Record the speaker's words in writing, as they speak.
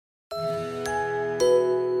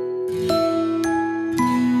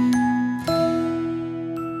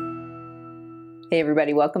Hey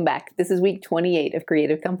everybody, welcome back. This is week 28 of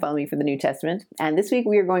Creative Come Follow Me for the New Testament. And this week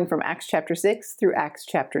we are going from Acts chapter 6 through Acts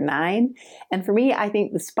chapter 9. And for me, I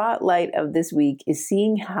think the spotlight of this week is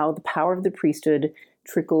seeing how the power of the priesthood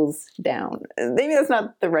trickles down. Maybe that's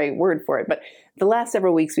not the right word for it, but the last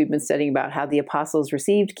several weeks we've been studying about how the apostles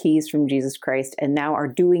received keys from Jesus Christ and now are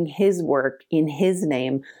doing his work in his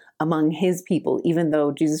name among his people, even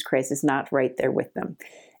though Jesus Christ is not right there with them.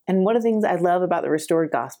 And one of the things I love about the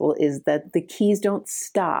restored gospel is that the keys don't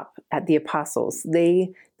stop at the apostles.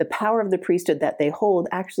 The power of the priesthood that they hold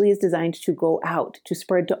actually is designed to go out, to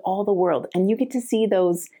spread to all the world. And you get to see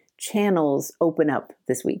those channels open up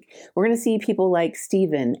this week. We're going to see people like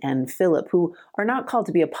Stephen and Philip, who are not called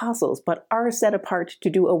to be apostles, but are set apart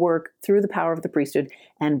to do a work through the power of the priesthood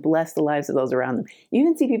and bless the lives of those around them. You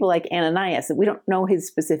even see people like Ananias. We don't know his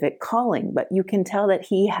specific calling, but you can tell that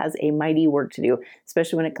he has a mighty work to do,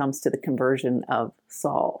 especially when it comes to the conversion of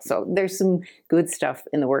Saul. So there's some good stuff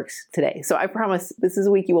in the works today. So I promise this is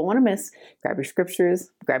a week you won't want to miss. Grab your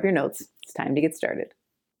scriptures, grab your notes. It's time to get started.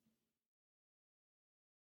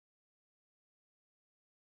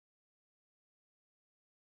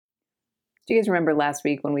 Do you guys remember last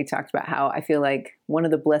week when we talked about how I feel like one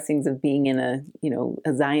of the blessings of being in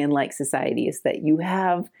a Zion-like society is that you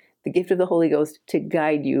have the gift of the Holy Ghost to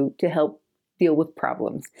guide you to help deal with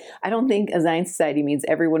problems. I don't think a Zion society means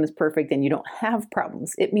everyone is perfect and you don't have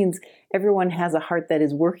problems. It means everyone has a heart that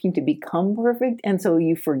is working to become perfect. And so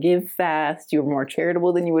you forgive fast, you're more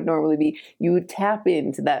charitable than you would normally be. You tap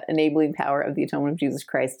into that enabling power of the atonement of Jesus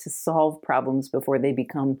Christ to solve problems before they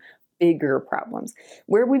become bigger problems.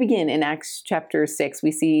 Where we begin in Acts chapter 6,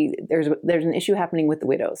 we see there's an issue happening with the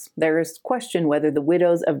widows. There is question whether the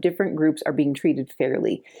widows of different groups are being treated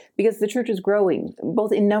fairly because the church is growing,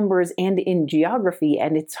 both in numbers and in geography,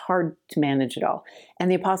 and it's hard to manage it all. And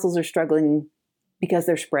the apostles are struggling because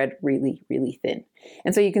they're spread really, really thin.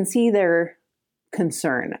 And so you can see their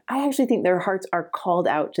concern. I actually think their hearts are called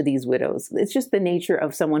out to these widows. It's just the nature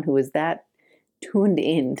of someone who is that tuned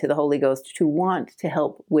in to the Holy Ghost to want to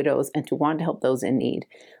help widows and to want to help those in need.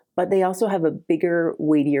 But they also have a bigger,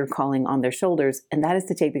 weightier calling on their shoulders, and that is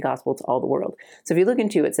to take the gospel to all the world. So if you look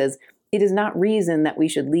into it, it says, it is not reason that we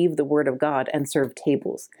should leave the word of God and serve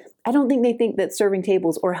tables. I don't think they think that serving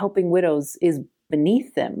tables or helping widows is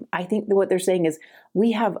beneath them. I think that what they're saying is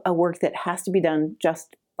we have a work that has to be done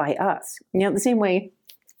just by us. The same way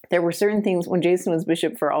there were certain things when Jason was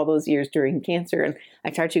bishop for all those years during cancer, and I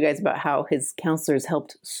talked to you guys about how his counselors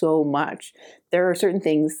helped so much. There are certain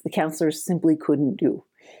things the counselors simply couldn't do.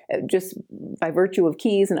 Just by virtue of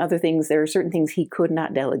keys and other things, there are certain things he could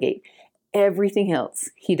not delegate. Everything else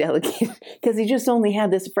he delegated because he just only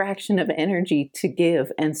had this fraction of energy to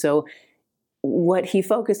give. And so what he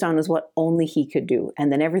focused on was what only he could do.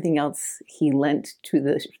 And then everything else he lent to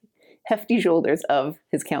the hefty shoulders of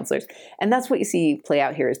his counselors. And that's what you see play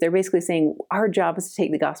out here is they're basically saying our job is to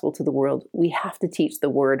take the gospel to the world. We have to teach the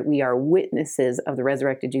word. We are witnesses of the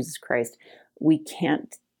resurrected Jesus Christ. We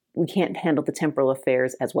can't handle the temporal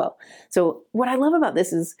affairs as well. So what I love about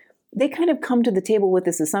this is they kind of come to the table with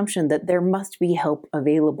this assumption that there must be help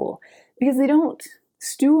available because they don't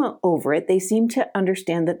stew over it. They seem to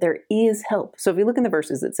understand that there is help. So if you look in the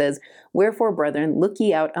verses, it says, "Wherefore, brethren, look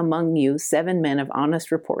ye out among you 7 men of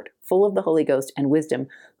honest report, full of the Holy Ghost and wisdom,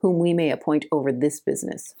 whom we may appoint over this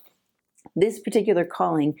business." This particular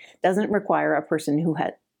calling doesn't require a person who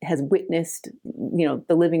has witnessed, the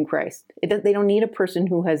living Christ. They don't need a person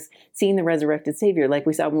who has seen the resurrected Savior, like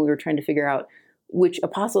we saw when we were trying to figure out which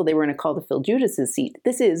apostle they were going to call to fill Judas's seat.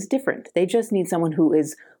 This is different. They just need someone who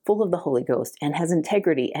is full of the Holy Ghost and has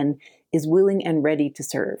integrity and is willing and ready to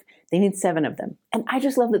serve. They need 7 of them. And I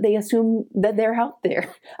just love that they assume that they're out there.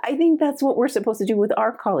 I think that's what we're supposed to do with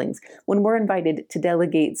our callings. When we're invited to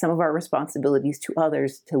delegate some of our responsibilities to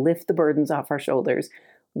others, to lift the burdens off our shoulders,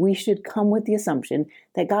 we should come with the assumption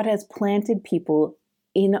that God has planted people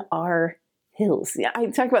in our hills. Yeah, I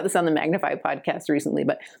talked about this on the Magnify podcast recently,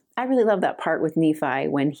 but I really love that part with Nephi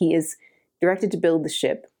when he is directed to build the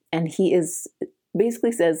ship and he is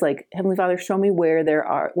basically says like, Heavenly Father, show me where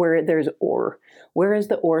there's ore. Where is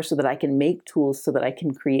the ore so that I can make tools so that I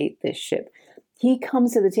can create this ship? He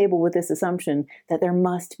comes to the table with this assumption that there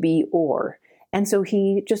must be ore. And so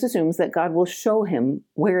he just assumes that God will show him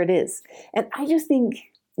where it is. And I just think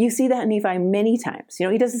you see that in Nephi many times.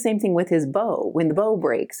 He does the same thing with his bow when the bow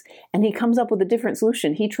breaks and he comes up with a different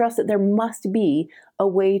solution. He trusts that there must be a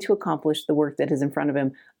way to accomplish the work that is in front of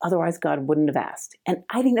him. Otherwise, God wouldn't have asked. And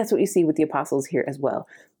I think that's what you see with the apostles here as well.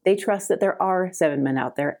 They trust that there are 7 men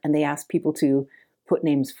out there and they ask people to put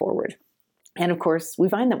names forward. And of course, we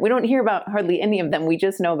find them. We don't hear about hardly any of them. We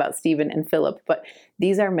just know about Stephen and Philip. But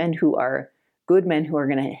these are men who are good men who are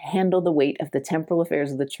going to handle the weight of the temporal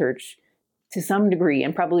affairs of the church to some degree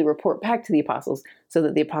and probably report back to the apostles so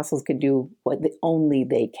that the apostles can do what only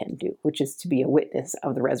they can do, which is to be a witness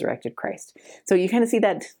of the resurrected Christ. So you kind of see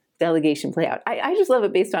that delegation play out. I just love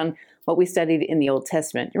it based on what we studied in the Old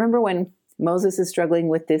Testament. Remember when Moses is struggling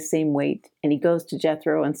with this same weight and he goes to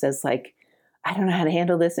Jethro and says, like, I don't know how to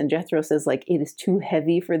handle this. And Jethro says, like, it is too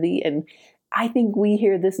heavy for thee. And I think we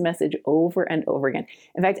hear this message over and over again.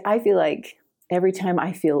 In fact, I feel like every time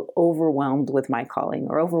I feel overwhelmed with my calling,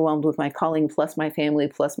 or overwhelmed with my calling plus my family,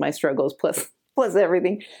 plus my struggles, plus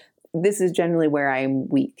everything, this is generally where I'm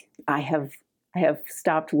weak. I have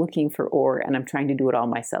stopped looking for or, and I'm trying to do it all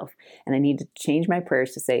myself. And I need to change my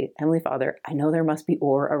prayers to say, Heavenly Father, I know there must be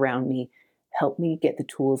or around me. Help me get the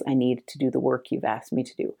tools I need to do the work you've asked me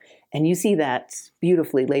to do. And you see that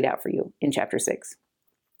beautifully laid out for you in chapter 6.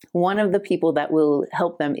 One of the people that will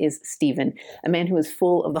help them is Stephen, a man who is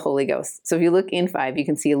full of the Holy Ghost. So if you look in 5, you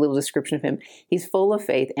can see a little description of him. He's full of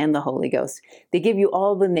faith and the Holy Ghost. They give you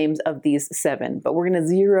all the names of these 7, but we're going to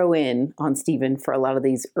zero in on Stephen for a lot of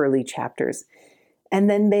these early chapters. And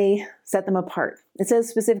then they set them apart. It says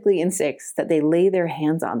specifically in 6 that they lay their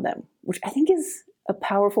hands on them, which I think is a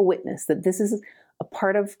powerful witness that this is a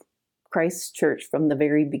part of Christ's church from the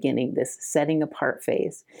very beginning, this setting apart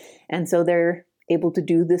phase. And so they're able to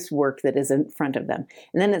do this work that is in front of them.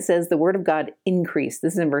 And then it says the word of God increased.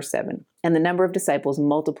 This is in verse 7. And the number of disciples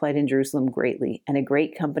multiplied in Jerusalem greatly, and a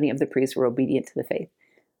great company of the priests were obedient to the faith.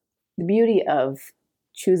 The beauty of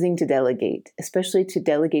choosing to delegate, especially to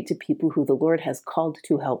delegate to people who the Lord has called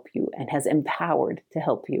to help you and has empowered to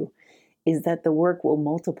help you, is that the work will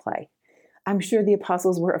multiply. I'm sure the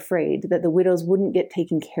apostles were afraid that the widows wouldn't get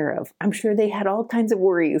taken care of. I'm sure they had all kinds of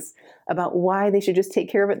worries about why they should just take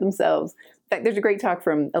care of it themselves. In fact, there's a great talk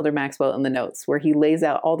from Elder Maxwell in the notes where he lays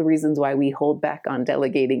out all the reasons why we hold back on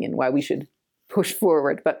delegating and why we should push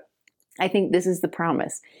forward. But I think this is the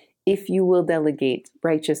promise. If you will delegate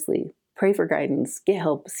righteously, pray for guidance, get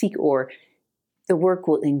help, seek or, the work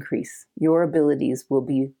will increase. Your abilities will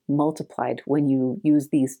be multiplied when you use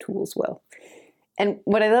these tools well. And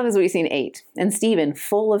what I love is what we see in 8. And Stephen,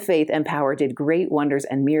 full of faith and power, did great wonders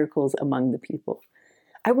and miracles among the people.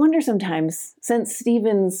 I wonder sometimes, since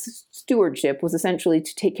Stephen's stewardship was essentially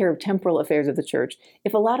to take care of temporal affairs of the church,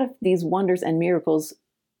 if a lot of these wonders and miracles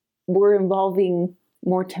were involving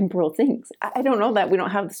more temporal things. I don't know that. We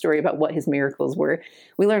don't have the story about what his miracles were.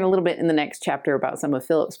 We learn a little bit in the next chapter about some of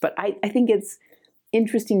Philip's, but I think it's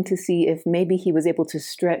interesting to see if maybe he was able to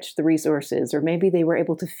stretch the resources, or maybe they were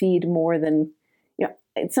able to feed more than,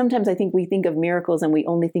 sometimes I think we think of miracles and we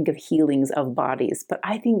only think of healings of bodies, but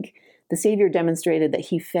I think the Savior demonstrated that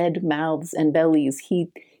he fed mouths and bellies.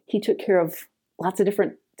 He took care of lots of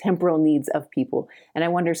different temporal needs of people. And I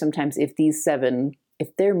wonder sometimes if these 7,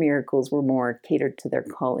 if their miracles were more catered to their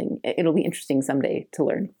calling. It'll be interesting someday to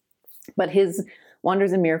learn. But his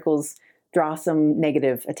wonders and miracles draw some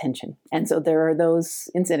negative attention. And so there are those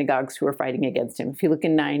in synagogues who are fighting against him. If you look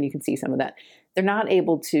in 9, you can see some of that. They're not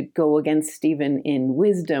able to go against Stephen in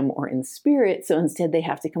wisdom or in spirit, so instead they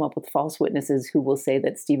have to come up with false witnesses who will say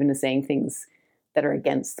that Stephen is saying things that are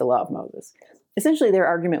against the law of Moses. Essentially, their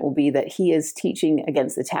argument will be that he is teaching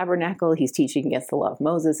against the tabernacle, he's teaching against the law of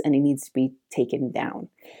Moses, and he needs to be taken down.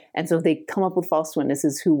 And so they come up with false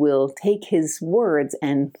witnesses who will take his words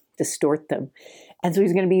and distort them. And so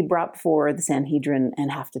he's going to be brought before the Sanhedrin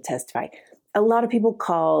and have to testify. A lot of people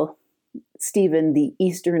call Stephen the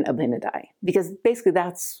Eastern Abinadi, because basically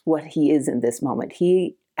that's what he is in this moment.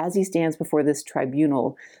 He, as he stands before this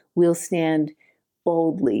tribunal, will stand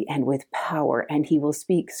boldly and with power, and he will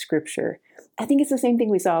speak scripture. I think it's the same thing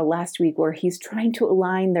we saw last week where he's trying to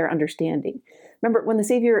align their understanding. Remember, when the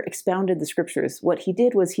Savior expounded the scriptures, what he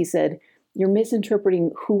did was he said, you're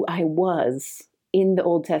misinterpreting who I was in the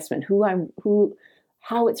Old Testament,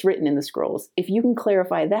 how it's written in the scrolls. If you can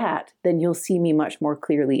clarify that, then you'll see me much more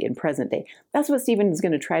clearly in present day. That's what Stephen is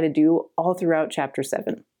going to try to do all throughout chapter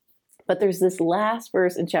 7. But there's this last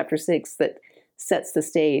verse in chapter 6 that sets the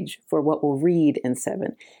stage for what we'll read in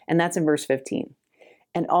 7. And that's in verse 15.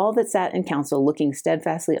 And all that sat in council, looking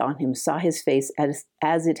steadfastly on him, saw his face as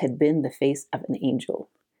it had been the face of an angel.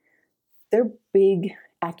 Their big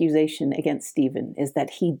accusation against Stephen is that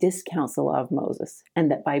he discounts the law of Moses,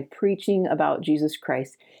 and that by preaching about Jesus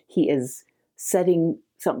Christ, he is setting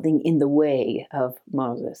something in the way of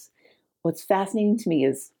Moses. What's fascinating to me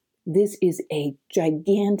is this is a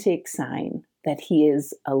gigantic sign that he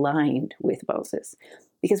is aligned with Moses.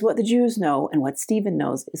 Because what the Jews know and what Stephen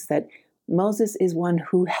knows is that Moses is one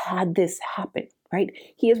who had this happen, right?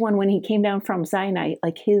 He is one when he came down from Sinai,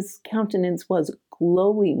 like his countenance was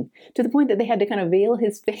glowing to the point that they had to kind of veil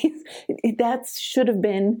his face. That should have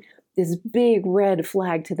been this big red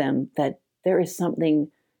flag to them that there is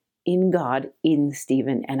something in God in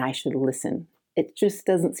Stephen, and I should listen. It just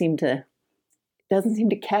doesn't seem to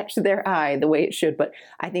catch their eye the way it should. But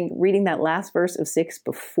I think reading that last verse of 6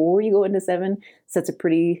 before you go into 7 sets a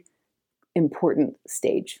pretty important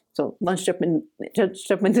stage. So let's jump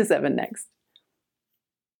into 7 next.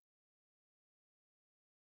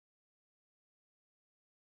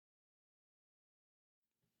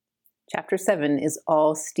 Chapter 7 is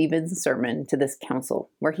all Stephen's sermon to this council,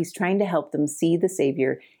 where he's trying to help them see the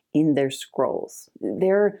Savior in their scrolls.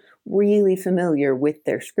 They're really familiar with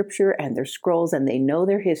their scripture and their scrolls, and they know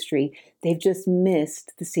their history. They've just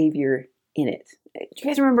missed the Savior in it. Do you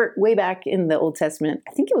guys remember way back in the Old Testament?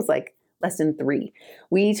 I think it was like lesson 3.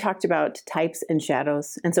 We talked about types and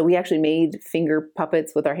shadows. And so we actually made finger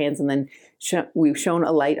puppets with our hands, and then we've shown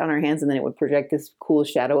a light on our hands, and then it would project this cool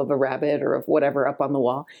shadow of a rabbit or of whatever up on the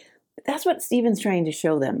wall. That's what Stephen's trying to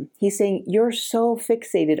show them. He's saying, you're so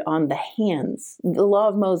fixated on the hands, the law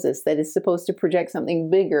of Moses that is supposed to project something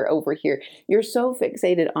bigger over here. You're so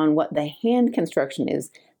fixated on what the hand construction is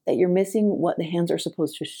that you're missing what the hands are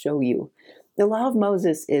supposed to show you. The law of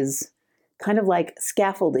Moses is kind of like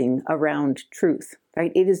scaffolding around truth,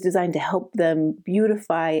 right? It is designed to help them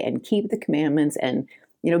beautify and keep the commandments and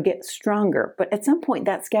get stronger. But at some point,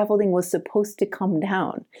 that scaffolding was supposed to come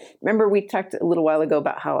down. Remember, we talked a little while ago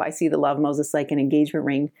about how I see the law of Moses like an engagement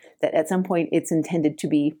ring, that at some point it's intended to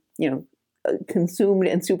be, consumed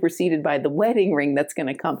and superseded by the wedding ring that's going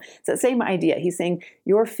to come. It's that same idea. He's saying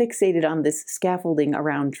you're fixated on this scaffolding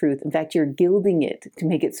around truth. In fact, you're gilding it to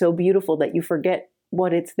make it so beautiful that you forget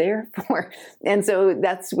what it's there for. And so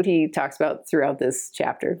that's what he talks about throughout this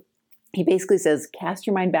chapter. He basically says, cast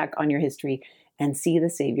your mind back on your history and see the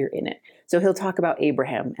Savior in it. So he'll talk about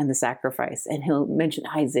Abraham and the sacrifice, and he'll mention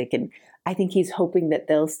Isaac. And I think he's hoping that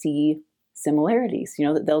they'll see similarities,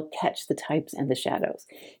 that they'll catch the types and the shadows.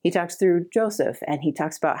 He talks through Joseph, and he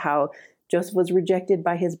talks about how Joseph was rejected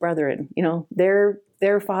by his brethren.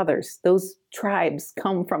 Their fathers, those tribes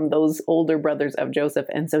come from those older brothers of Joseph.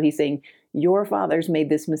 And so he's saying, your fathers made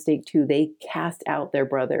this mistake too. They cast out their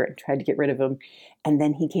brother and tried to get rid of him. And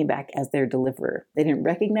then he came back as their deliverer. They didn't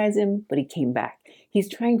recognize him, but he came back. He's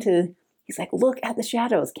like, look at the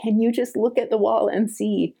shadows. Can you just look at the wall and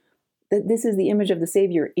see that this is the image of the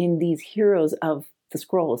Savior in these heroes of the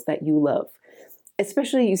scrolls that you love?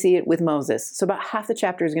 Especially you see it with Moses. So about half the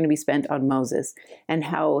chapter is going to be spent on Moses and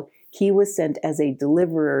how he was sent as a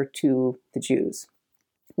deliverer to the Jews.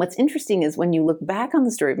 What's interesting is when you look back on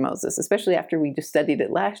the story of Moses, especially after we just studied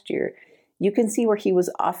it last year, you can see where he was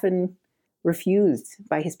often refused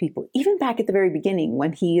by his people. Even back at the very beginning,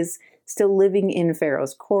 when he is still living in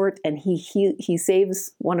Pharaoh's court and he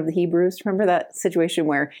saves one of the Hebrews. Remember that situation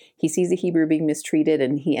where he sees a Hebrew being mistreated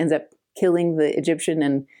and he ends up killing the Egyptian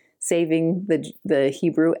and saving the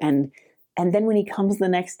Hebrew. And then when he comes the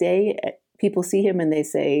next day, people see him and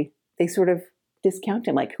they sort of discount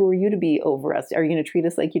him. Like, who are you to be over us? Are you going to treat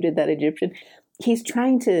us like you did that Egyptian? He's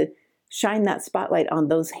trying to shine that spotlight on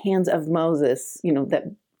those hands of Moses,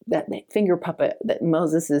 that finger puppet that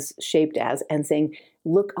Moses is shaped as, and saying,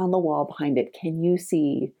 look on the wall behind it. Can you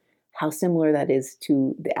see how similar that is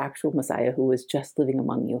to the actual Messiah who was just living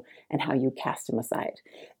among you and how you cast him aside?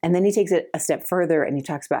 And then he takes it a step further and he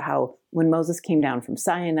talks about how when Moses came down from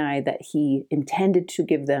Sinai, that he intended to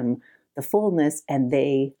give them the fullness and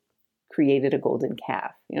they created a golden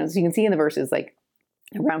calf. So you can see in the verses like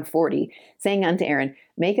around 40, saying unto Aaron,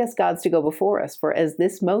 make us gods to go before us, for as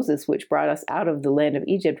this Moses, which brought us out of the land of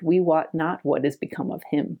Egypt, we wot not what is become of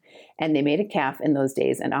him. And they made a calf in those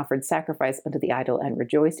days and offered sacrifice unto the idol and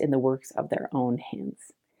rejoiced in the works of their own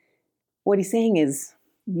hands. What he's saying is,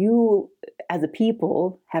 you as a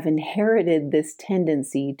people have inherited this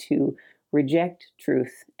tendency to reject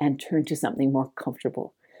truth and turn to something more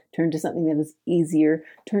comfortable. Turn to something that is easier.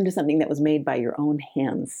 Turn to something that was made by your own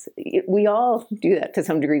hands. We all do that to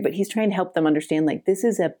some degree, but he's trying to help them understand, like, this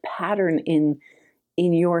is a pattern in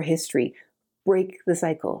your history. Break the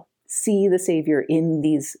cycle. See the Savior in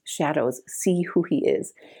these shadows. See who he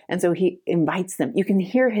is. And so he invites them. You can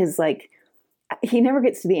hear his, he never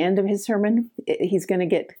gets to the end of his sermon. He's going to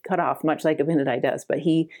get cut off, much like Abinadi does, but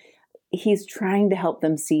he's trying to help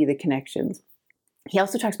them see the connections. He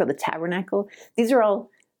also talks about the tabernacle. These are all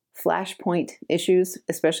flashpoint issues,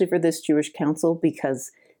 especially for this Jewish council,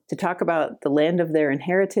 because to talk about the land of their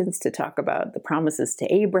inheritance, to talk about the promises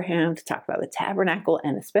to Abraham, to talk about the tabernacle,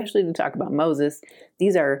 and especially to talk about Moses,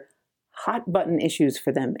 these are hot button issues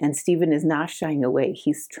for them. And Stephen is not shying away.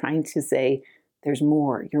 He's trying to say, there's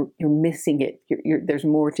more. You're missing it. There's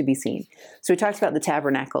more to be seen. So he talks about the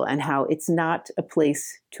tabernacle and how it's not a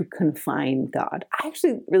place to confine God. I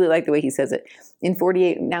actually really like the way he says it. In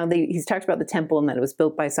 48, he's talked about the temple and that it was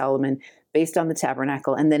built by Solomon based on the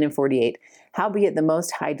tabernacle. And then in 48, howbeit the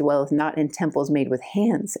Most High dwelleth not in temples made with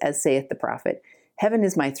hands, as saith the prophet. Heaven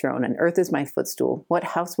is my throne, and earth is my footstool. What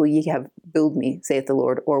house will ye have build me, saith the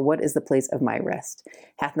Lord, or what is the place of my rest?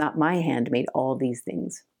 Hath not my hand made all these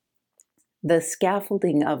things? The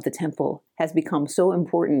scaffolding of the temple has become so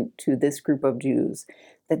important to this group of Jews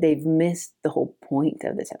that they've missed the whole point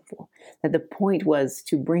of the temple. That the point was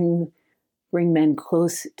to bring men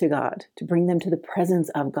close to God, to bring them to the presence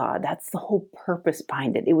of God. That's the whole purpose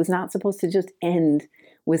behind it. It was not supposed to just end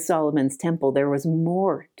with Solomon's temple. There was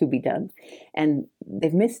more to be done, and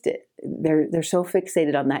they've missed it. They're so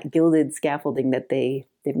fixated on that gilded scaffolding that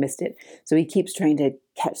they've missed it. So he keeps trying to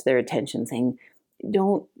catch their attention, saying,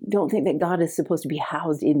 Don't think that God is supposed to be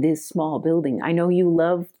housed in this small building. I know you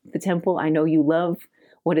love the temple. I know you love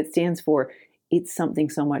what it stands for. It's something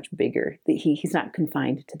so much bigger. That he's not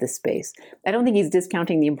confined to this space. I don't think he's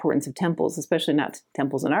discounting the importance of temples, especially not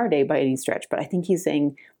temples in our day by any stretch. But I think he's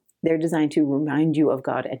saying they're designed to remind you of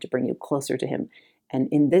God and to bring you closer to him. And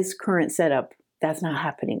in this current setup, that's not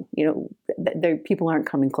happening. People aren't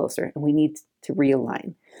coming closer, and we need to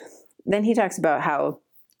realign. Then he talks about how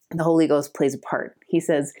the Holy Ghost plays a part. He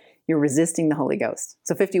says, you're resisting the Holy Ghost.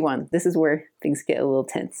 So 51, this is where things get a little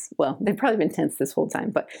tense. Well, they've probably been tense this whole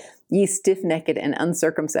time, but ye stiff-necked and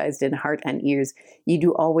uncircumcised in heart and ears, ye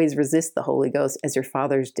do always resist the Holy Ghost as your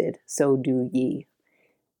fathers did, so do ye.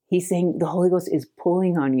 He's saying the Holy Ghost is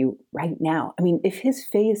pulling on you right now. I mean, if his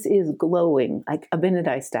face is glowing, like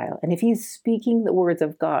Abinadi style, and if he's speaking the words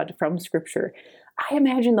of God from Scripture, I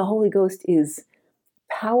imagine the Holy Ghost is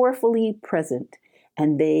powerfully present,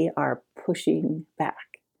 and they are pushing back.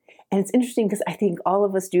 And it's interesting because I think all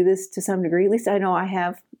of us do this to some degree. At least I know I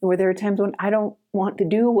have, where there are times when I don't want to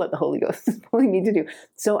do what the Holy Ghost is pulling me to do.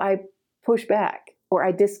 So I push back, or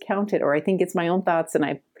I discount it, or I think it's my own thoughts, and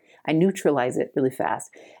I neutralize it really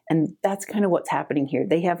fast. And that's kind of what's happening here.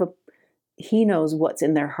 He knows what's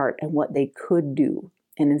in their heart and what they could do.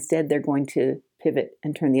 And instead they're going to pivot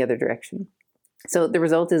and turn the other direction. So the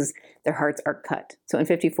result is their hearts are cut. So in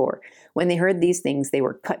 54, when they heard these things, they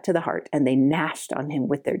were cut to the heart, and they gnashed on him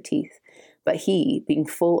with their teeth. But he, being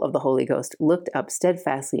full of the Holy Ghost, looked up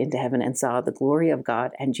steadfastly into heaven and saw the glory of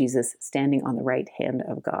God and Jesus standing on the right hand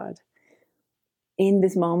of God. In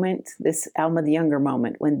this moment, this Alma the Younger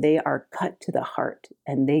moment, when they are cut to the heart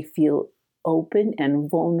and they feel open and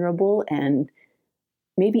vulnerable and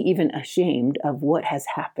maybe even ashamed of what has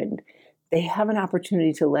happened, they have an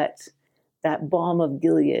opportunity to let that balm of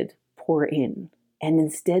Gilead pour in. And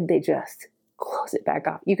instead they just close it back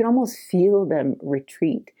off. You can almost feel them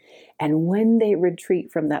retreat. And when they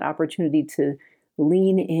retreat from that opportunity to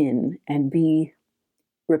lean in and be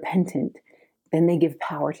repentant, then they give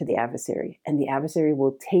power to the adversary. And the adversary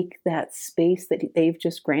will take that space that they've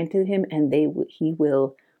just granted him, and he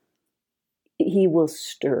will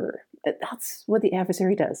stir. That's what the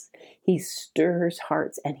adversary does. He stirs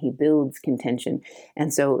hearts and he builds contention.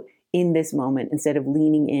 And so in this moment, instead of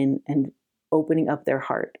leaning in and opening up their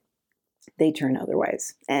heart, they turn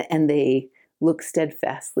otherwise. And they look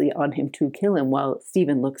steadfastly on him to kill him, while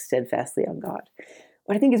Stephen looks steadfastly on God.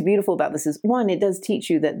 What I think is beautiful about this is, one, it does teach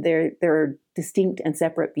you that there are distinct and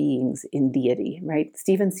separate beings in deity, right?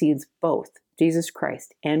 Stephen sees both Jesus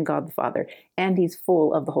Christ and God the Father, and he's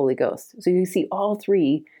full of the Holy Ghost. So you see all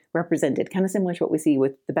three represented, kind of similar to what we see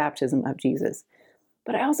with the baptism of Jesus.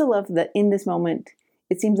 But I also love that in this moment,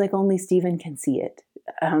 it seems like only Stephen can see it.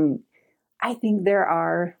 I think there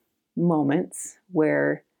are moments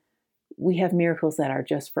where we have miracles that are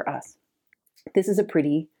just for us. This is a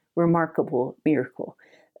pretty remarkable miracle.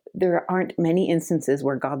 There aren't many instances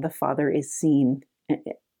where God the Father is seen,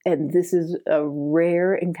 and this is a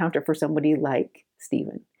rare encounter for somebody like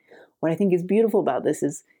Stephen. What I think is beautiful about this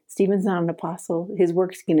is Stephen's not an apostle. His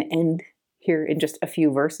work's going to end here in just a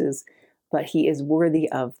few verses, but he is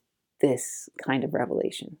worthy of this kind of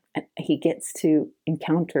revelation. And he gets to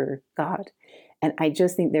encounter God. And I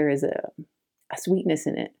just think there is a sweetness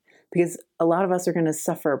in it, because a lot of us are going to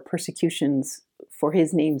suffer persecutions for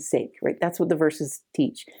his name's sake, right? That's what the verses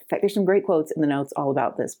teach. In fact, there's some great quotes in the notes all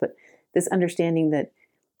about this, but this understanding that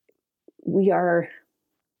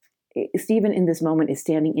Stephen in this moment is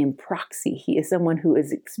standing in proxy. He is someone who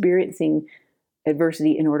is experiencing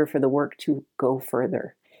adversity in order for the work to go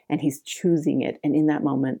further, and he's choosing it. And in that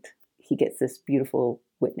moment, he gets this beautiful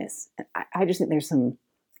witness. And I just think there's some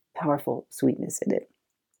powerful sweetness in it.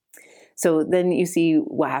 So then you see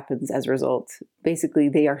what happens as a result. Basically,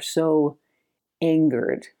 they are so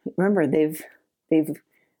angered. Remember, they've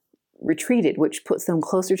retreated, which puts them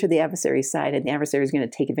closer to the adversary's side, and the adversary is going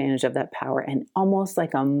to take advantage of that power. And almost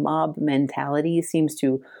like a mob mentality seems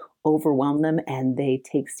to overwhelm them, and they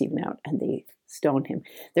take Stephen out and they stone him.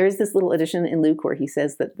 There is this little addition in Luke where he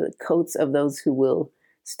says that the coats of those who will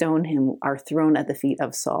stone him are thrown at the feet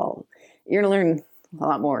of Saul. You're going to learn a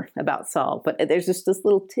lot more about Saul, but there's just this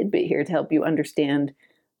little tidbit here to help you understand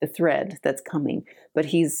the thread that's coming. But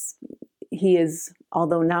he is,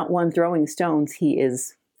 although not one throwing stones, he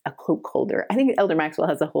is a cloak holder. I think Elder Maxwell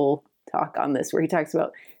has a whole talk on this where he talks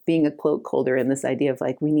about being a cloak holder and this idea of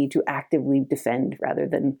like we need to actively defend rather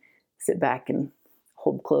than sit back and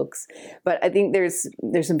hold cloaks. But I think there's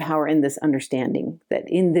some power in this understanding that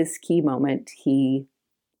in this key moment, he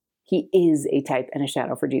is a type and a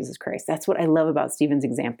shadow for Jesus Christ. That's what I love about Stephen's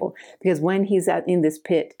example, because when he's in this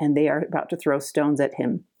pit and they are about to throw stones at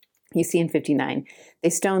him, you see in 59, they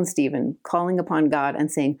stone Stephen, calling upon God and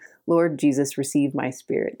saying, Lord Jesus, receive my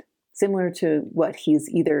spirit. Similar to what he's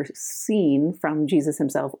either seen from Jesus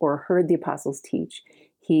himself or heard the apostles teach,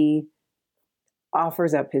 he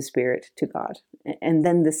offers up his spirit to God. And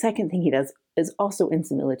then the second thing he does is also in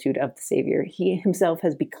similitude of the Savior. He himself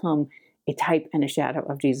has become a type and a shadow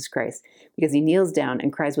of Jesus Christ, because he kneels down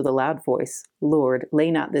and cries with a loud voice, Lord,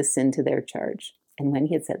 lay not this sin to their charge. And when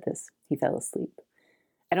he had said this, he fell asleep.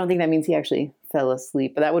 I don't think that means he actually fell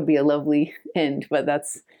asleep, but that would be a lovely end, but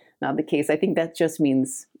that's not the case. I think that just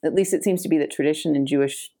means, at least it seems to be the tradition in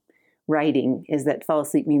Jewish writing, is that fall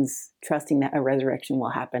asleep means trusting that a resurrection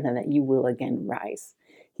will happen and that you will again rise.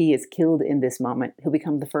 He is killed in this moment. He'll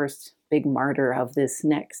become the first big martyr of this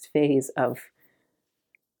next phase of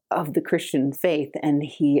the Christian faith, and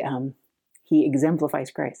he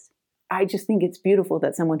exemplifies Christ. I just think it's beautiful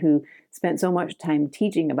that someone who spent so much time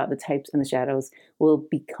teaching about the types and the shadows will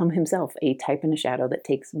become himself a type and a shadow that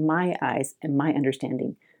takes my eyes and my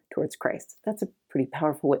understanding towards Christ. That's a pretty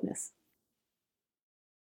powerful witness.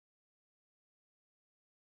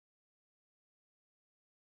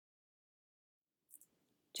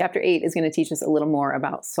 Chapter 8 is going to teach us a little more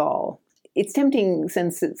about Saul. It's tempting,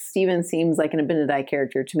 since Stephen seems like an Abinadi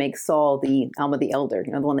character, to make Saul the Alma the Elder,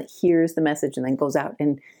 the one that hears the message and then goes out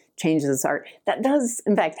and changes his heart. That does,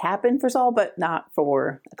 in fact, happen for Saul, but not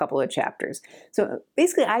for a couple of chapters. So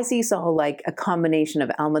basically, I see Saul like a combination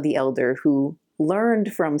of Alma the Elder, who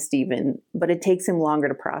learned from Stephen, but it takes him longer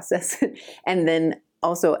to process, and then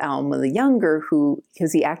also Alma the Younger, who,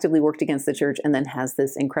 because he actively worked against the church and then has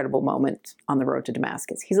this incredible moment on the road to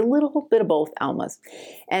Damascus. He's a little bit of both Almas.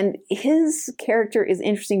 And his character is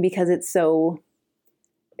interesting because it's so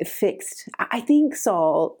fixed. I think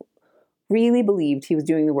Saul really believed he was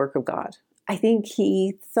doing the work of God. I think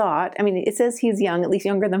he thought, I mean, it says he's young, at least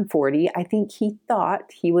younger than 40. I think he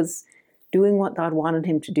thought he was doing what God wanted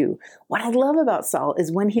him to do. What I love about Saul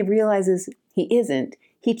is when he realizes he isn't,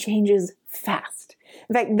 he changes fast.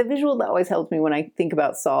 In fact, the visual that always helps me when I think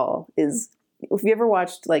about Saul is, if you ever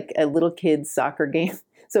watched like a little kid's soccer game,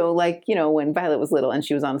 so like, when Violet was little and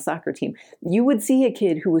she was on a soccer team, you would see a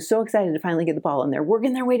kid who was so excited to finally get the ball, and they're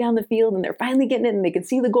working their way down the field and they're finally getting it and they can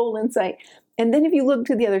see the goal in sight. And then if you look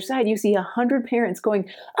to the other side, you see 100 parents going,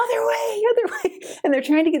 other way, and they're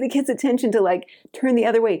trying to get the kid's attention to like turn the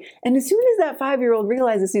other way. And as soon as that 5-year-old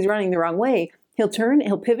realizes he's running the wrong way, he'll turn,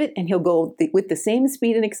 he'll pivot, and he'll go with the same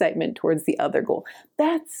speed and excitement towards the other goal.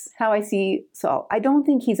 That's how I see Saul. I don't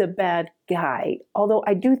think he's a bad guy, although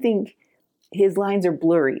I do think his lines are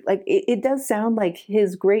blurry. Like it does sound like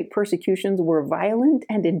his great persecutions were violent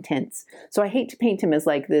and intense. So I hate to paint him as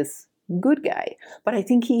like this good guy, but I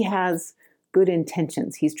think he has good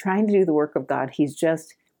intentions. He's trying to do the work of God. He's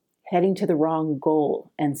just heading to the wrong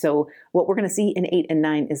goal. And so what we're going to see in 8 and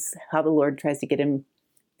 9 is how the Lord tries to get him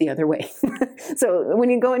the other way. So when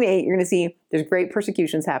you go into 8, you're going to see there's great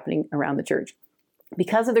persecutions happening around the church.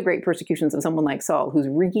 Because of the great persecutions of someone like Saul, who's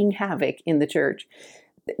wreaking havoc in the church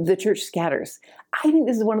scatters. I think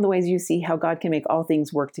this is one of the ways you see how God can make all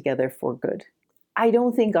things work together for good. I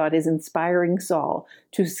don't think God is inspiring Saul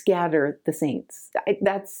to scatter the saints.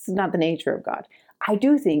 That's not the nature of God. I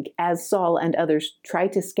do think as Saul and others try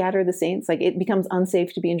to scatter the saints, like it becomes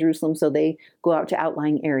unsafe to be in Jerusalem, so they go out to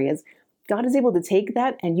outlying areas. God is able to take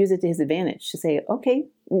that and use it to his advantage to say, okay,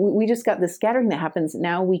 we just got this scattering that happens.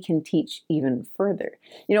 Now we can teach even further.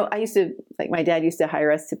 My dad used to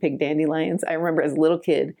hire us to pick dandelions. I remember as a little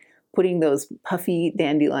kid putting those puffy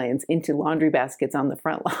dandelions into laundry baskets on the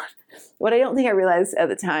front lawn. What I don't think I realized at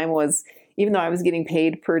the time was, even though I was getting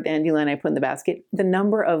paid per dandelion I put in the basket, the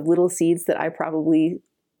number of little seeds that I probably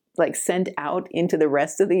sent out into the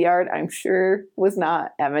rest of the yard, I'm sure was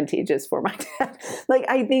not advantageous for my dad.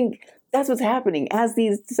 I think That's what's happening. As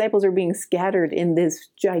these disciples are being scattered in this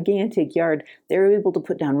gigantic yard, they're able to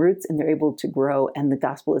put down roots and they're able to grow, and the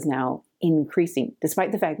gospel is now increasing.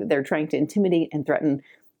 Despite the fact that they're trying to intimidate and threaten,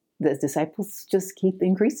 the disciples just keep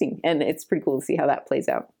increasing. And it's pretty cool to see how that plays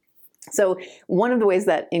out. So one of the ways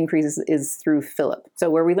that increases is through Philip. So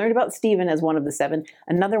where we learned about Stephen as one of the seven,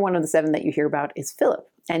 another one of the seven that you hear about is Philip.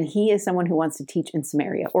 And he is someone who wants to teach in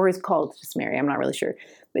Samaria, or is called to Samaria. I'm not really sure.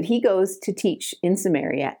 But he goes to teach in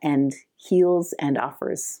Samaria and heals and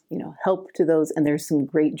offers, help to those. And there's some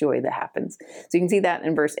great joy that happens. So you can see that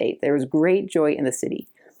in verse 8. There was great joy in the city,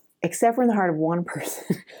 except for in the heart of one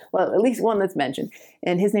person. Well, at least one that's mentioned.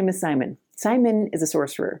 And his name is Simon. Simon is a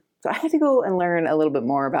sorcerer. So I had to go and learn a little bit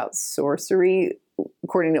more about sorcery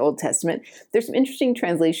according to Old Testament. There's some interesting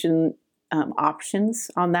translation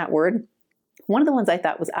options on that word. One of the ones I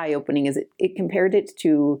thought was eye-opening is it compared it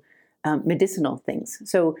to medicinal things.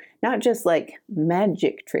 So not just like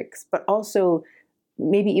magic tricks, but also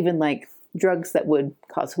maybe even like drugs that would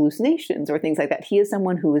cause hallucinations or things like that. He is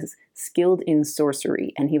someone who is skilled in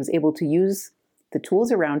sorcery, and he was able to use the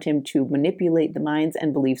tools around him to manipulate the minds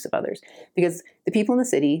and beliefs of others, because the people in the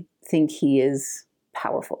city think he is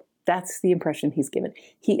powerful. That's the impression he's given.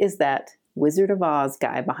 He is that Wizard of Oz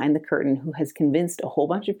guy behind the curtain who has convinced a whole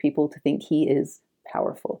bunch of people to think he is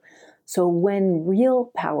powerful. So when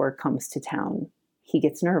real power comes to town, he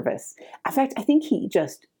gets nervous. In fact, I think he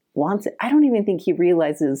just wants it. I don't even think he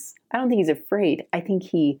realizes, I don't think he's afraid. I think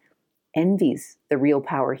he envies the real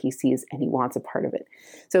power he sees, and he wants a part of it.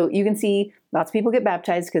 So you can see lots of people get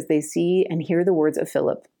baptized because they see and hear the words of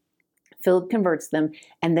Philip. Philip converts them,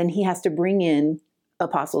 and then he has to bring in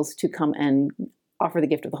apostles to come and offer the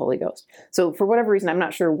gift of the Holy Ghost. So for whatever reason, I'm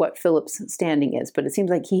not sure what Philip's standing is, but it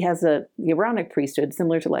seems like he has the Aaronic priesthood,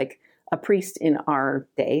 similar to like a priest in our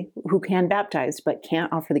day who can baptize but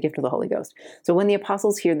can't offer the gift of the Holy Ghost. So when the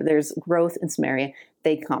apostles hear that there's growth in Samaria,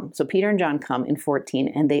 they come. So Peter and John come in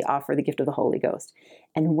 14 and they offer the gift of the Holy Ghost.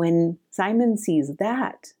 And when Simon sees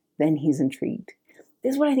that, then he's intrigued.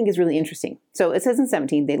 This is what I think is really interesting. So it says in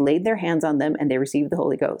 17, they laid their hands on them and they received the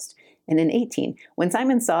Holy Ghost. And in 18, when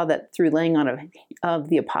Simon saw that through laying on of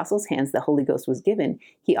the apostles' hands the Holy Ghost was given,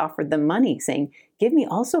 he offered them money, saying, "Give me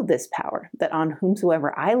also this power, that on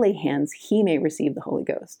whomsoever I lay hands, he may receive the Holy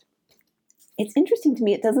Ghost." It's interesting to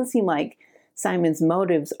me. It doesn't seem like Simon's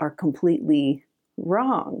motives are completely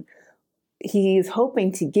wrong. He is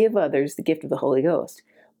hoping to give others the gift of the Holy Ghost.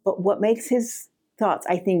 But what makes his thoughts,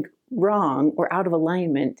 I think, wrong or out of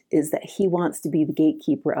alignment is that he wants to be the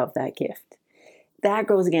gatekeeper of that gift. That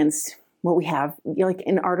goes against what we have, like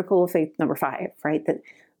in Article of Faith number 5, right? That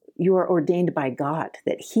you are ordained by God,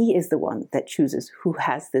 that he is the one that chooses who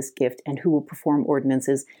has this gift and who will perform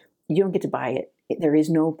ordinances. You don't get to buy it. There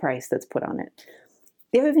is no price that's put on it.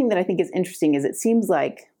 The other thing that I think is interesting is it seems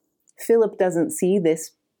like Philip doesn't see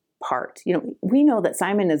this part. We know that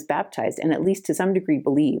Simon is baptized and at least to some degree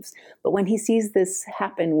believes, but when he sees this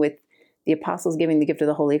happen with the apostles giving the gift of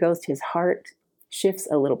the Holy Ghost, his heart shifts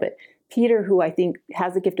a little bit. Peter, who I think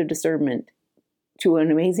has the gift of discernment to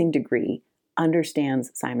an amazing degree,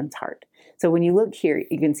 understands Simon's heart. So when you look here,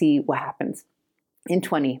 you can see what happens. In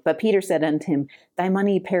 20, but Peter said unto him, "Thy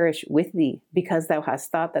money perish with thee, because thou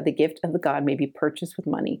hast thought that the gift of the God may be purchased with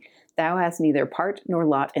money. Thou hast neither part nor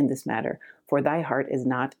lot in this matter, for thy heart is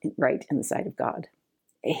not right in the sight of God."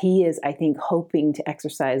 He is, I think, hoping to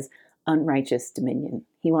exercise unrighteous dominion.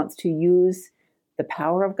 He wants to use the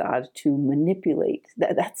power of God to manipulate.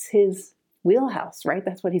 That's his wheelhouse, right?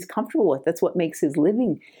 That's what he's comfortable with. That's what makes his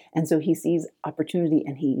living. And so he sees opportunity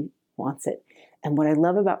and he wants it. And what I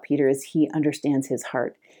love about Peter is he understands his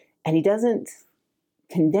heart. And he doesn't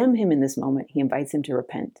condemn him in this moment. He invites him to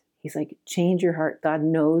repent. He's like, change your heart. God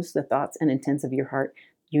knows the thoughts and intents of your heart.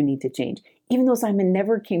 You need to change. Even though Simon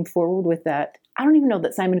never came forward with that, I don't even know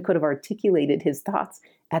that Simon could have articulated his thoughts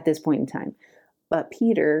at this point in time. But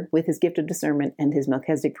Peter, with his gift of discernment and his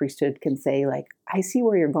Melchizedek priesthood, can say, like, I see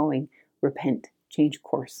where you're going. Repent, change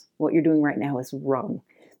course. What you're doing right now is wrong,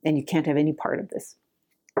 and you can't have any part of this.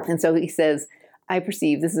 And so he says, I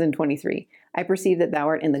perceive, this is in 23, I perceive that thou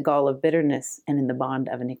art in the gall of bitterness and in the bond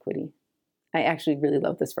of iniquity. I actually really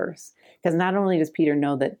love this verse, because not only does Peter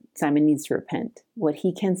know that Simon needs to repent, what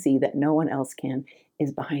he can see that no one else can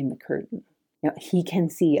is behind the curtain. He can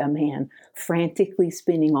see a man frantically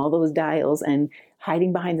spinning all those dials and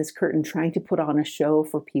hiding behind this curtain, trying to put on a show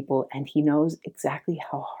for people. And he knows exactly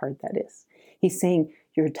how hard that is. He's saying,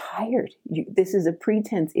 you're tired. This is a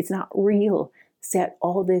pretense. It's not real. Set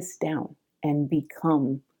all this down and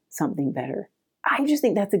become something better. I just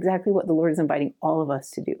think that's exactly what the Lord is inviting all of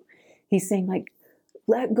us to do. He's saying, like,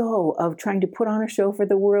 let go of trying to put on a show for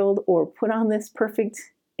the world or put on this perfect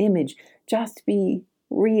image. Just be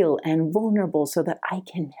real and vulnerable so that I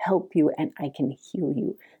can help you and I can heal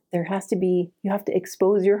you. You have to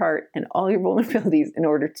expose your heart and all your vulnerabilities in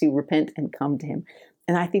order to repent and come to him.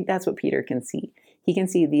 And I think that's what Peter can see. He can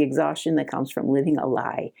see the exhaustion that comes from living a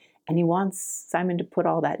lie. And he wants Simon to put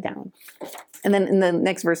all that down. And then in the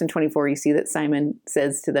next verse in 24, you see that Simon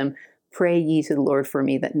says to them, "Pray ye to the Lord for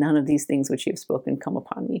me, that none of these things which you have spoken come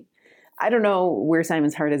upon me." I don't know where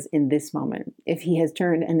Simon's heart is in this moment. If he has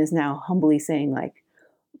turned and is now humbly saying, like,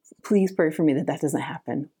 please pray for me that doesn't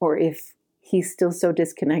happen. Or if he's still so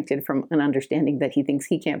disconnected from an understanding that he thinks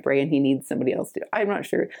he can't pray and he needs somebody else to. I'm not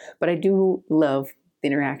sure. But I do love the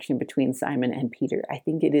interaction between Simon and Peter. I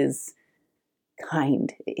think it is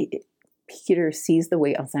kind. Peter sees the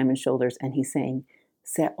weight on Simon's shoulders and he's saying,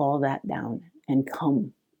 set all that down and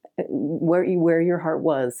come. Where your heart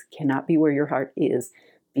was cannot be where your heart is.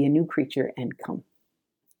 Be a new creature and come.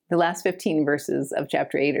 The last 15 verses of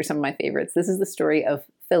chapter 8 are some of my favorites. This is the story of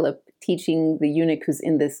Philip teaching the eunuch who's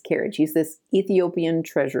in this carriage. He's this Ethiopian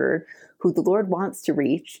treasurer who the Lord wants to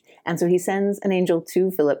reach. And so he sends an angel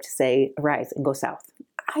to Philip to say, arise and go south.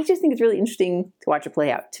 I just think it's really interesting to watch it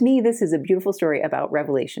play out. To me, this is a beautiful story about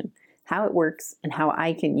revelation, how it works and how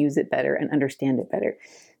I can use it better and understand it better.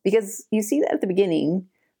 Because you see that at the beginning,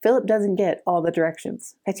 Philip doesn't get all the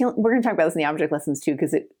directions. We're going to talk about this in the object lessons too,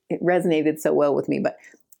 because it resonated so well with me. But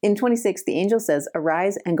in 26, the angel says,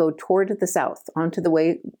 arise and go toward the south, onto the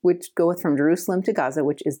way which goeth from Jerusalem to Gaza,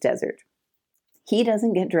 which is desert. He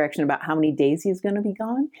doesn't get direction about how many days he's going to be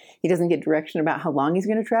gone. He doesn't get direction about how long he's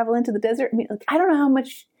going to travel into the desert. I mean, I don't know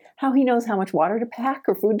how he knows how much water to pack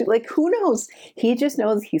or food to, who knows? He just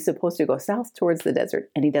knows he's supposed to go south towards the desert,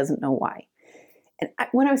 and he doesn't know why. And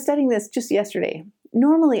when I was studying this just yesterday,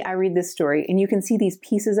 normally I read this story and you can see these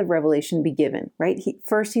pieces of revelation be given, right?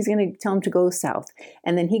 First, he's going to tell him to go south,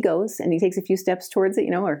 and then he goes and he takes a few steps towards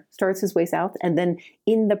it, or starts his way south. And then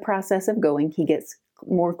in the process of going, he gets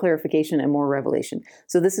more clarification and more revelation.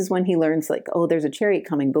 So this is when he learns there's a chariot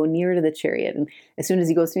coming, go near to the chariot. And as soon as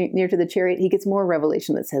he goes near to the chariot, he gets more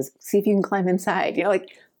revelation that says, see if you can climb inside.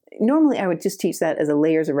 Normally I would just teach that as a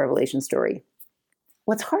layers of revelation story.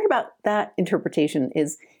 What's hard about that interpretation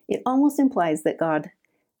is it almost implies that God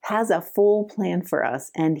has a full plan for us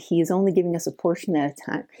and he is only giving us a portion at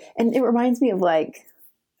a time. And it reminds me of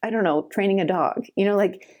training a dog,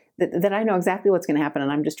 that I know exactly what's going to happen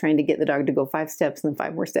and I'm just trying to get the dog to go 5 steps and then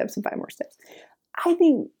 5 more steps and 5 more steps. I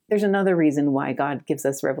think there's another reason why God gives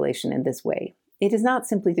us revelation in this way. It is not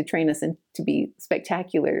simply to train us to be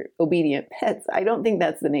spectacular, obedient pets. I don't think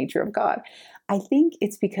that's the nature of God. I think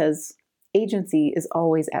it's because agency is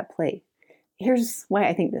always at play. Here's why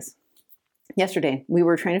I think this. Yesterday, we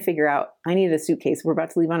were trying to figure out, I needed a suitcase. We're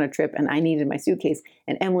about to leave on a trip and I needed my suitcase,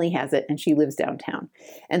 and Emily has it and she lives downtown.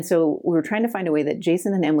 And so we were trying to find a way that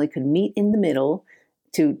Jason and Emily could meet in the middle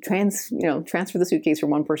to transfer the suitcase from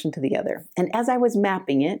one person to the other. And as I was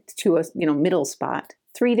mapping it to a middle spot,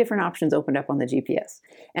 3 different options opened up on the GPS.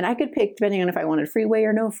 And I could pick, depending on if I wanted freeway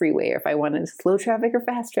or no freeway, or if I wanted slow traffic or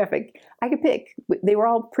fast traffic, I could pick. They were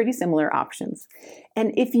all pretty similar options.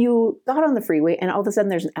 And if you got on the freeway and all of a sudden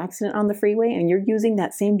there's an accident on the freeway and you're using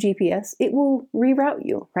that same GPS, it will reroute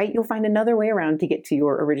you, right? You'll find another way around to get to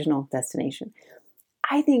your original destination.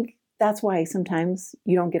 I think that's why sometimes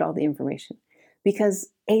you don't get all the information, because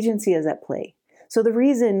agency is at play. So the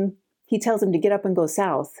reason he tells him to get up and go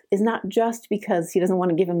south is not just because he doesn't want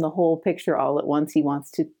to give him the whole picture all at once. He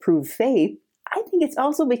wants to prove faith. I think it's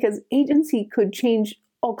also because agency could change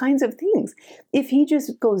all kinds of things. If he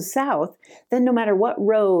just goes south, then no matter what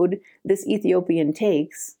road this Ethiopian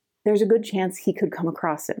takes, there's a good chance he could come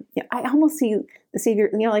across him. I almost see the Savior,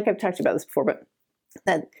 like I've talked about this before, but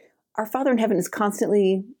that our Father in heaven is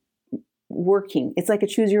constantly working. It's like a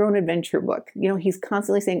choose your own adventure book. He's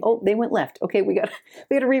constantly saying, oh, they went left. Okay, we got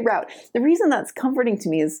to reroute. The reason that's comforting to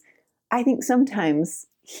me is I think sometimes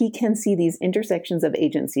he can see these intersections of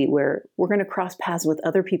agency where we're going to cross paths with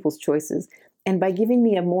other people's choices. And by giving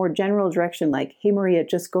me a more general direction, like, hey, Maria,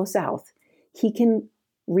 just go south, he can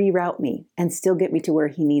reroute me and still get me to where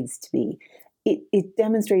he needs to be. It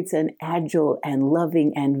demonstrates an agile and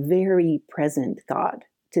loving and very present God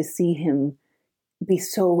to see him be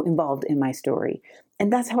so involved in my story.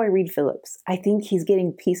 And that's how I read Philip's. I think he's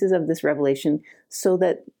getting pieces of this revelation so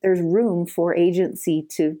that there's room for agency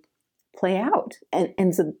to play out.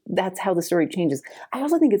 And so that's how the story changes. I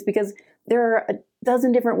also think it's because there are a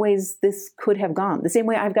dozen different ways this could have gone. The same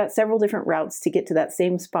way I've got several different routes to get to that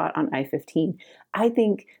same spot on I-15. I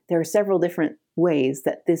think there are several different ways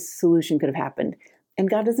that this solution could have happened.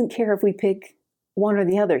 And God doesn't care if we pick one or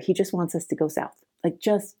the other. He just wants us to go south.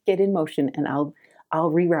 Just get in motion and I'll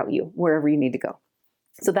reroute you wherever you need to go.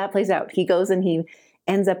 So that plays out. He goes and he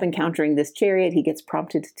ends up encountering this chariot. He gets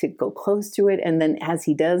prompted to go close to it. And then as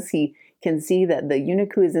he does, he can see that the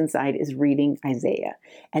eunuch who is inside is reading Isaiah.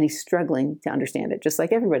 And he's struggling to understand it, just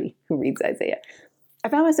like everybody who reads Isaiah. I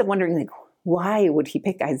found myself wondering, like, why would he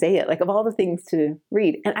pick Isaiah? Like, of all the things to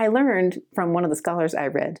read. And I learned from one of the scholars I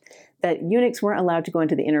read that eunuchs weren't allowed to go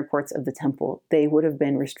into the inner courts of the temple. They would have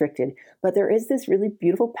been restricted. But there is this really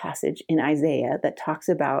beautiful passage in Isaiah that talks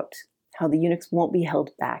about how the eunuchs won't be held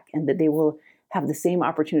back and that they will have the same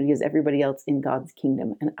opportunity as everybody else in God's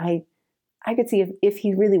kingdom. And I could see if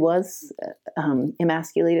he really was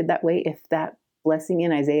emasculated that way, if that blessing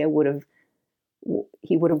in Isaiah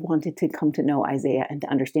he would have wanted to come to know Isaiah and to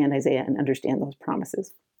understand Isaiah and understand those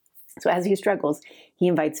promises. So as he struggles, he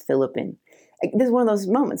invites Philip in. This is one of those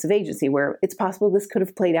moments of agency where it's possible this could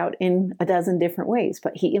have played out in a dozen different ways,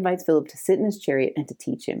 but he invites Philip to sit in his chariot and to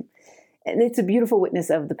teach him. And it's a beautiful witness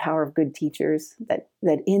of the power of good teachers that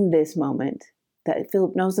in this moment, that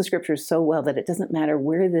Philip knows the scriptures so well that it doesn't matter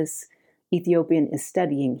where this Ethiopian is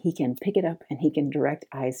studying, he can pick it up and he can direct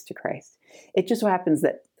eyes to Christ. It just so happens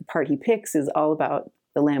that the part he picks is all about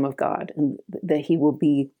the Lamb of God and that he will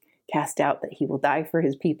be cast out, that he will die for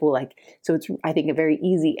his people. So it's, I think, a very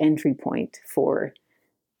easy entry point for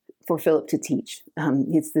Philip to teach.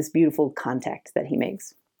 It's this beautiful contact that he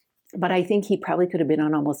makes. But I think he probably could have been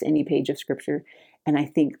on almost any page of scripture. And I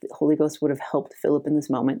think the Holy Ghost would have helped Philip in this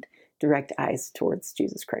moment direct eyes towards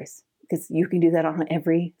Jesus Christ. Because you can do that on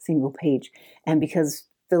every single page. And because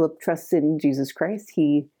Philip trusts in Jesus Christ,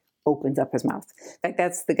 he opens up his mouth. In fact,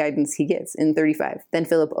 that's the guidance he gets in 35. Then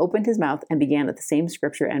Philip opened his mouth and began at the same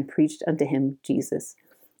scripture and preached unto him Jesus.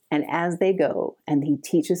 And as they go, and he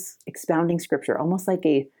teaches expounding scripture, almost like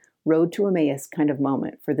a road to Emmaus kind of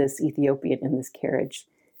moment for this Ethiopian in this carriage,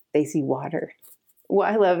 they see water. What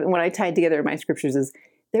I love and what I tied together in my scriptures is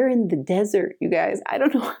they're in the desert, you guys. I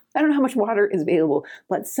don't know how much water is available,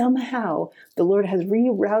 but somehow the Lord has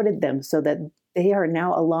rerouted them so that they are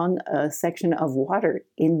now along a section of water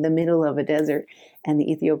in the middle of a desert. And the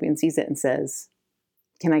Ethiopian sees it and says,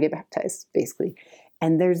 "Can I get baptized?" basically.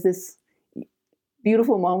 And there's this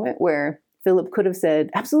beautiful moment where Philip could have said,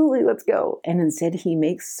 "Absolutely, let's go." And instead he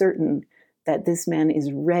makes certain that this man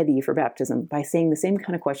is ready for baptism by saying the same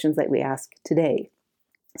kind of questions that we ask today.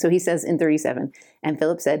 So he says in 37, and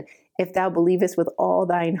Philip said, "If thou believest with all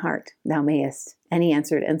thine heart, thou mayest." And he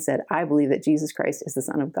answered and said, "I believe that Jesus Christ is the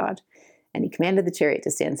Son of God." And he commanded the chariot to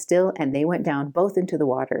stand still, and they went down both into the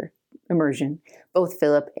water, immersion, both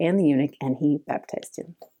Philip and the eunuch, and he baptized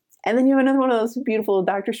him. And then you have another one of those beautiful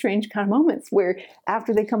Doctor Strange kind of moments where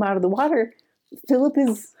after they come out of the water, Philip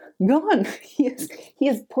is gone. He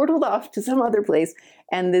is portaled off to some other place,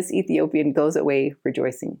 and this Ethiopian goes away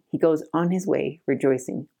rejoicing. He goes on his way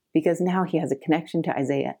rejoicing because now he has a connection to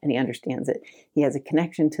Isaiah and he understands it. He has a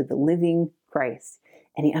connection to the living Christ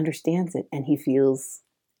and he understands it and he feels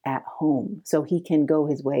at home. So he can go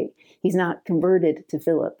his way. He's not converted to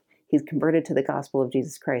Philip. He's converted to the gospel of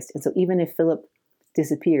Jesus Christ. And so even if Philip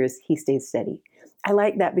disappears, he stays steady. I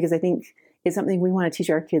like that because I think it's something we want to teach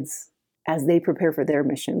our kids as they prepare for their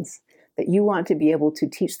missions, that you want to be able to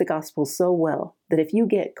teach the gospel so well that if you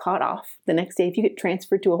get caught off the next day, if you get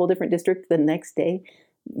transferred to a whole different district the next day,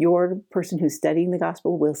 your person who's studying the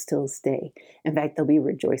gospel will still stay. In fact, they'll be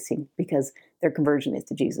rejoicing because their conversion is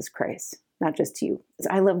to Jesus Christ, not just to you.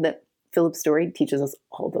 So I love that Philip's story teaches us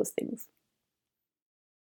all those things.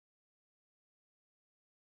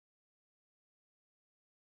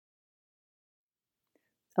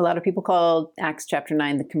 A lot of people call Acts chapter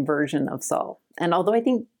 9 the conversion of Saul. And although I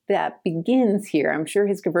think that begins here, I'm sure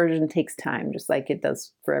his conversion takes time, just like it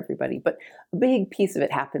does for everybody. But a big piece of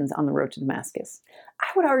it happens on the road to Damascus. I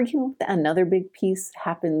would argue that another big piece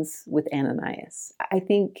happens with Ananias. I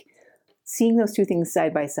think seeing those two things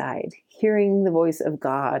side by side, hearing the voice of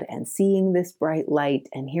God and seeing this bright light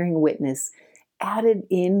and hearing witness, added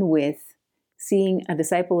in with seeing a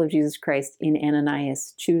disciple of Jesus Christ in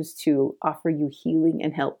Ananias choose to offer you healing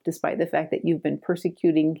and help despite the fact that you've been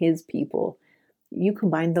persecuting his people. You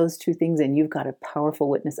combine those two things and you've got a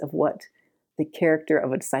powerful witness of what the character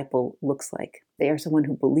of a disciple looks like. They are someone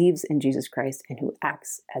who believes in Jesus Christ and who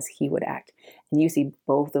acts as he would act. And you see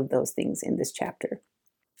both of those things in this chapter.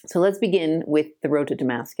 So let's begin with the road to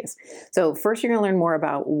Damascus. So first you're going to learn more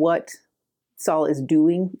about what Saul is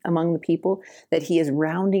doing among the people, that he is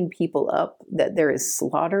rounding people up, that there is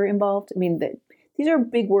slaughter involved. I mean, that these are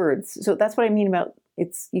big words. So that's what I mean about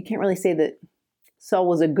you can't really say that Saul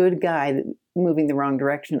was a good guy moving the wrong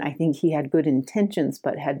direction. I think he had good intentions,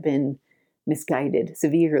 but had been misguided,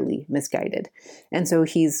 severely misguided. And so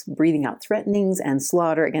he's breathing out threatenings and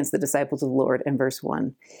slaughter against the disciples of the Lord in verse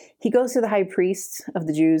 1. He goes to the high priest of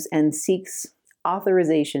the Jews and seeks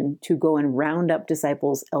authorization to go and round up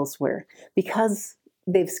disciples elsewhere because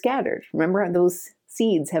they've scattered. Remember, those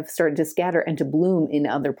seeds have started to scatter and to bloom in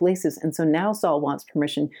other places. And so now Saul wants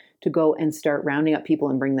permission to go and start rounding up people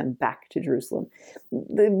and bring them back to Jerusalem.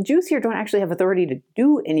 The Jews here don't actually have authority to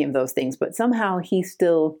do any of those things, but somehow he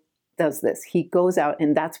still does this. He goes out,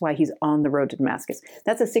 and that's why he's on the road to Damascus.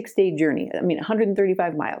 That's a 6-day journey.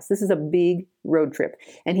 135 miles. This is a big road trip.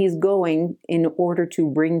 And he's going in order to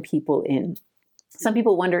bring people in. Some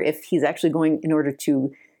people wonder if he's actually going in order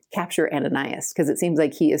to capture Ananias, because it seems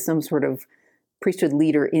like he is some sort of priesthood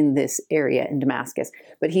leader in this area in Damascus.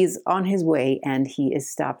 But he's on his way, and he is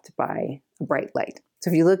stopped by a bright light. So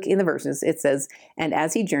if you look in the verses, it says, and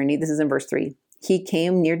as he journeyed, this is in verse 3, he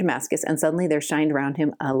came near Damascus, and suddenly there shined around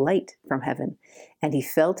him a light from heaven. And he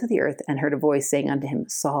fell to the earth and heard a voice saying unto him,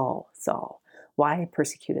 Saul, Saul, why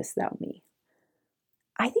persecutest thou me?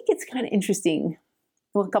 I think it's kind of interesting.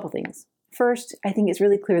 Well, a couple things. First, I think it's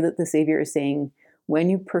really clear that the Savior is saying, when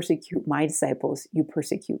you persecute my disciples, you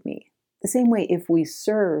persecute me. The same way, if we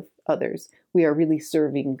serve others, we are really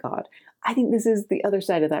serving God. I think this is the other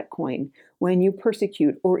side of that coin. When you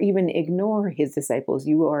persecute or even ignore his disciples,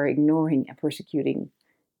 you are ignoring and persecuting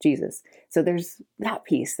Jesus. So there's that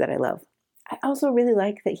piece that I love. I also really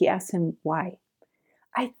like that he asks him why.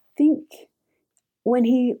 I think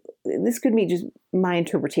this could be just my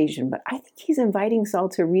interpretation, but I think he's inviting Saul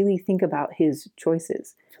to really think about his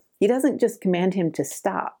choices. He doesn't just command him to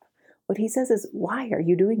stop. What he says is, why are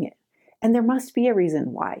you doing it? And there must be a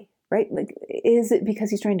reason why, right? Like, is it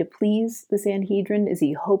because he's trying to please the Sanhedrin? Is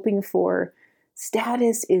he hoping for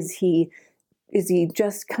status? Is he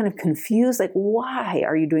just kind of confused? Like, why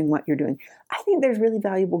are you doing what you're doing? I think there's really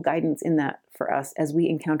valuable guidance in that for us as we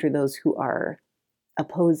encounter those who are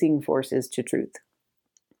opposing forces to truth,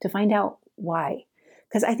 to find out why.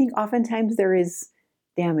 Because I think oftentimes there is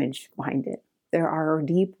damage behind it. There are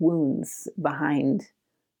deep wounds behind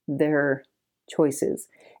their choices.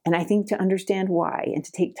 And I think to understand why and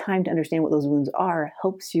to take time to understand what those wounds are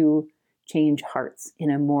helps you change hearts in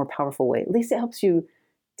a more powerful way. At least it helps you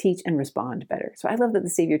teach and respond better. So I love that the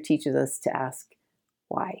Savior teaches us to ask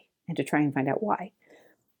why and to try and find out why.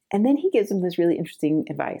 And then he gives him this really interesting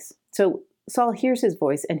advice. So Saul hears his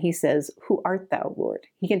voice and he says, who art thou, Lord?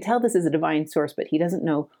 He can tell this is a divine source, but he doesn't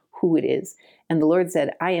know who it is. And the Lord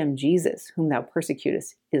said, I am Jesus, whom thou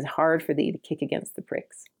persecutest. It is hard for thee to kick against the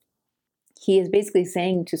pricks. He is basically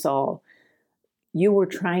saying to Saul, you were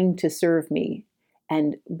trying to serve me,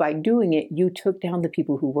 and by doing it, you took down the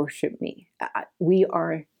people who worship me. We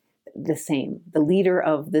are the same. The leader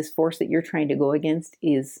of this force that you're trying to go against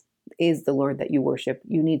is the Lord that you worship.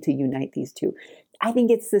 You need to unite these two. I think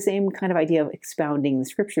it's the same kind of idea of expounding the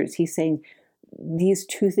scriptures. He's saying these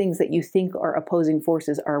two things that you think are opposing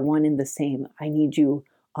forces are one and the same. I need you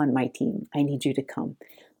on my team. I need you to come.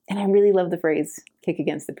 And I really love the phrase, kick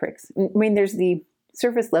against the pricks. I mean, there's the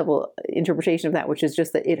surface level interpretation of that, which is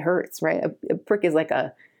just that it hurts, right? A prick is like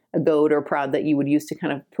a goad or prod that you would use to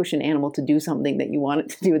kind of push an animal to do something that you want it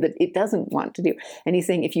to do that it doesn't want to do. And he's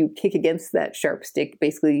saying if you kick against that sharp stick,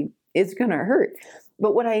 basically it's going to hurt.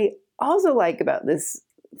 But what I also like about this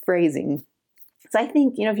phrasing is I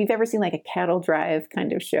think, if you've ever seen like a cattle drive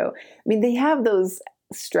kind of show, I mean, they have those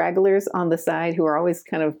stragglers on the side who are always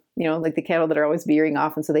kind of, like the cattle that are always veering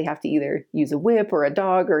off. And so they have to either use a whip or a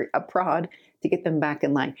dog or a prod to get them back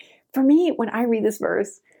in line. For me, when I read this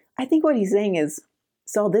verse, I think what he's saying is,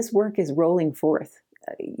 Saul, this work is rolling forth.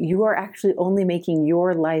 You are actually only making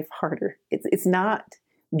your life harder. It's not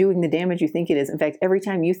doing the damage you think it is. In fact, every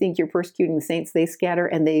time you think you're persecuting the saints, they scatter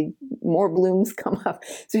and more blooms come up.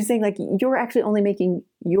 So he's saying, like, you're actually only making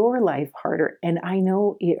your life harder. And I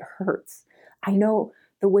know it hurts. I know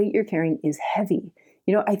the weight you're carrying is heavy.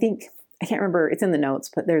 I can't remember, it's in the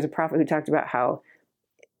notes, but there's a prophet who talked about how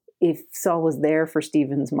if Saul was there for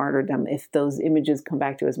Stephen's martyrdom, if those images come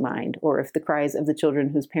back to his mind, or if the cries of the children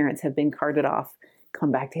whose parents have been carted off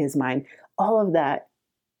come back to his mind, all of that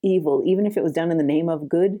evil, even if it was done in the name of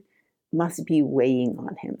good, must be weighing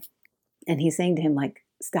on him. And he's saying to him, like,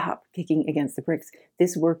 stop kicking against the pricks.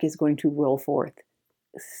 This work is going to roll forth.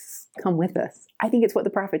 Come with us. I think it's what the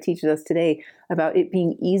prophet teaches us today about it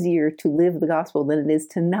being easier to live the gospel than it is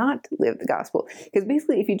to not live the gospel. Because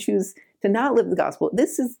basically, if you choose to not live the gospel,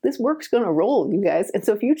 this work's going to roll, you guys. And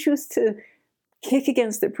so if you choose to kick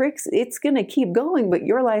against the pricks, it's going to keep going, but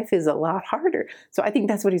your life is a lot harder. So I think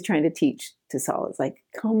that's what he's trying to teach to Saul. It's like,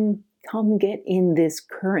 come get in this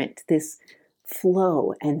current, this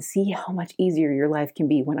flow and see how much easier your life can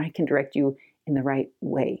be when I can direct you in the right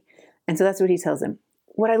way. And so that's what he tells him.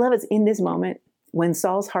 What I love is in this moment, when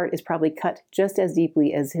Saul's heart is probably cut just as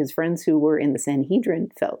deeply as his friends who were in the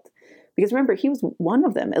Sanhedrin felt. Because remember, he was one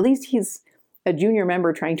of them. At least he's a junior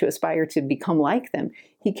member trying to aspire to become like them.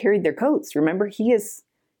 He carried their coats. Remember, he has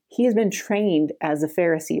been trained as a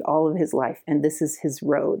Pharisee all of his life, and this is his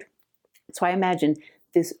road. So I imagine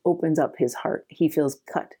this opens up his heart. He feels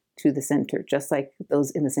cut to the center, just like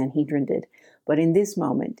those in the Sanhedrin did. But in this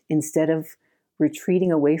moment, instead of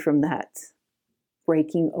retreating away from that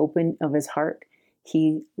breaking open of his heart,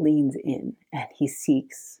 he leans in and he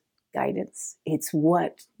seeks guidance. It's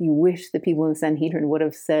what you wish the people in the Sanhedrin would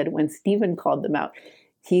have said when Stephen called them out.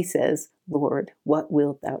 He says, Lord, what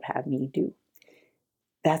wilt thou have me do?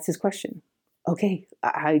 That's his question. Okay,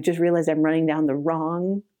 I just realized I'm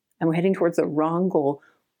heading towards the wrong goal.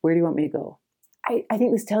 Where do you want me to go? I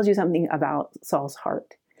think this tells you something about Saul's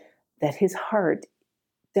heart, that his heart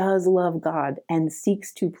does love God and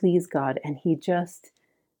seeks to please God, and he just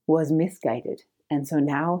was misguided. And so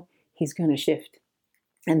now he's going to shift.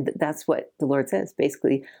 And that's what the Lord says.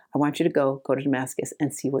 Basically, I want you to go to Damascus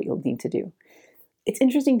and see what you'll need to do. It's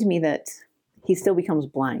interesting to me that he still becomes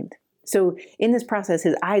blind. So in this process,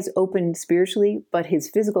 his eyes opened spiritually, but his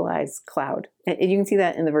physical eyes cloud. And you can see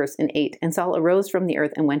that in the verse in 8. And Saul arose from the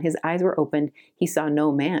earth, and when his eyes were opened, he saw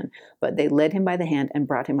no man. But they led him by the hand and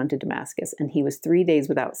brought him unto Damascus. And he was 3 days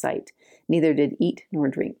without sight, neither did eat nor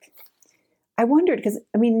drink. I wondered, because,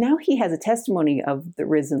 now he has a testimony of the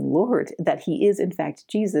risen Lord, that he is in fact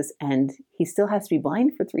Jesus, and he still has to be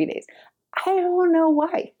blind for 3 days. I don't know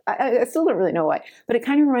why. I still don't really know why. But it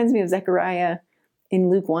kind of reminds me of Zechariah in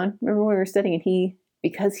Luke 1. Remember when we were studying, and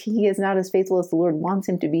because he is not as faithful as the Lord wants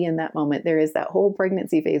him to be in that moment, there is that whole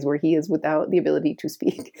pregnancy phase where he is without the ability to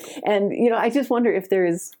speak. And, I just wonder if there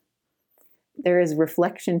is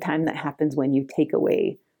reflection time that happens when you take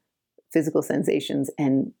away physical sensations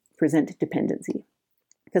and present dependency.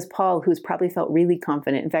 Because Paul, who's probably felt really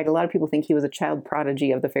confident, in fact, a lot of people think he was a child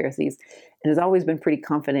prodigy of the Pharisees and has always been pretty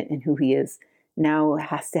confident in who he is, now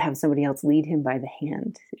has to have somebody else lead him by the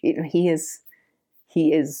hand. He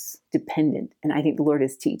is dependent. And I think the Lord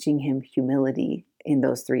is teaching him humility in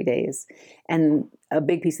those 3 days. And a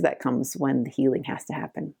big piece of that comes when the healing has to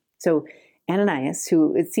happen. So Ananias,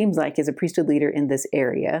 who it seems like is a priesthood leader in this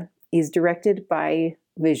area, is directed by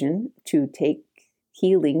vision to take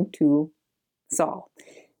healing to Saul.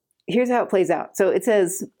 Here's how it plays out. So it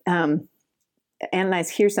says,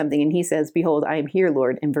 Ananias hears something and he says, Behold, I am here,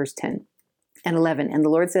 Lord, in verse 10 and 11. And the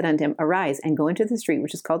Lord said unto him, Arise and go into the street,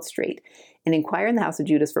 which is called Straight, and inquire in the house of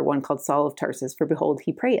Judas for one called Saul of Tarsus, for behold,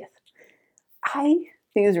 he prayeth. I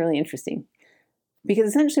think it's really interesting, because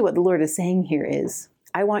essentially what the Lord is saying here is,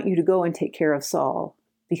 I want you to go and take care of Saul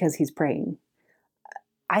because he's praying.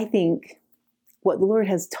 I think what the Lord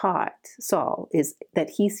has taught Saul is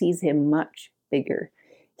that he sees him much bigger.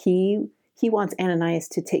 He wants Ananias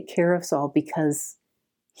to take care of Saul because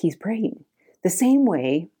he's praying. The same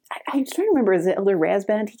way, I'm trying to remember, is it Elder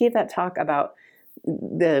Rasband? He gave that talk about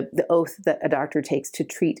the oath that a doctor takes to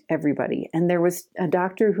treat everybody. And there was a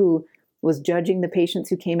doctor who was judging the patients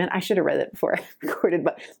who came in. I should have read it before I recorded,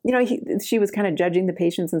 but she was kind of judging the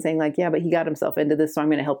patients and saying like, yeah, but he got himself into this, so I'm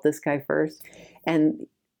going to help this guy first. And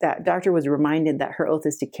that doctor was reminded that her oath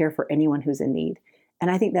is to care for anyone who's in need. And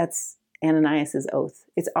I think that's Ananias's oath.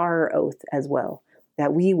 It's our oath as well,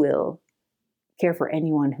 that we will care for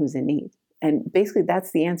anyone who's in need. And basically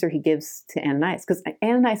that's the answer he gives to Ananias, because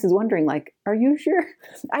Ananias is wondering, like, are you sure?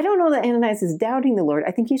 I don't know that Ananias is doubting the Lord.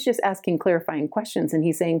 I think he's just asking clarifying questions. And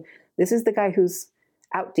he's saying, this is the guy who's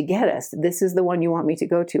out to get us. This is the one you want me to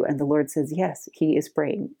go to. And the Lord says, yes, he is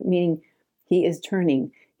praying, meaning he is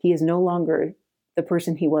turning. He is no longer the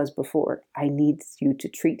person he was before. I need you to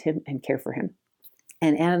treat him and care for him.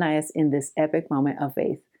 And Ananias, in this epic moment of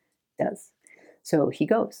faith, does. So he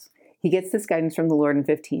goes. He gets this guidance from the Lord in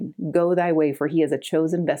 15. Go thy way, for he is a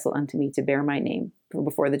chosen vessel unto me to bear my name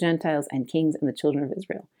before the Gentiles and kings and the children of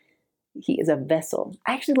Israel. He is a vessel.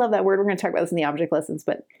 I actually love that word. We're going to talk about this in the object lessons,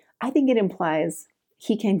 but I think it implies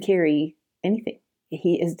he can carry anything.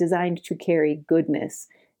 He is designed to carry goodness.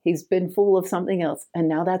 He's been full of something else, and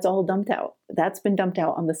now that's all dumped out. That's been dumped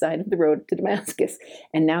out on the side of the road to Damascus.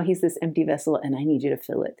 And now he's this empty vessel, and I need you to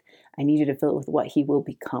fill it. I need you to fill it with what he will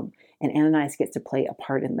become. And Ananias gets to play a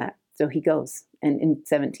part in that. So he goes, and in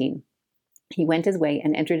 17, he went his way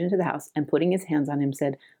and entered into the house, and putting his hands on him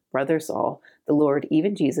said, Brother Saul, the Lord,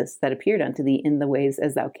 even Jesus, that appeared unto thee in the ways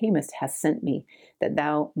as thou camest, hath sent me, that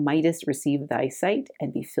thou mightest receive thy sight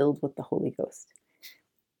and be filled with the Holy Ghost.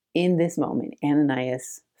 In this moment,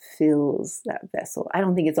 Ananias fills that vessel. I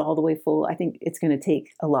don't think it's all the way full. I think it's going to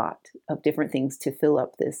take a lot of different things to fill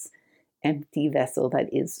up this empty vessel that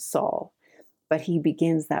is Saul. But he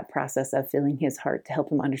begins that process of filling his heart to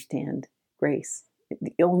help him understand grace.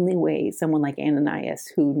 The only way someone like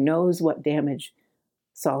Ananias, who knows what damage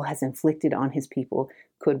Saul has inflicted on his people,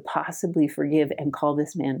 could possibly forgive and call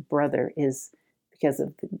this man brother is because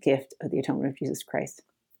of the gift of the atonement of Jesus Christ.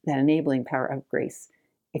 That enabling power of grace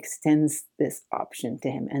extends this option to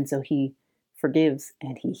him. And so he forgives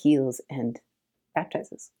and he heals and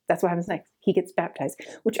baptizes. That's what happens next. He gets baptized,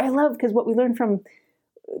 which I love, because what we learned from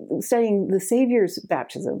studying the Savior's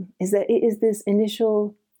baptism is that it is this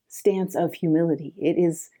initial stance of humility. It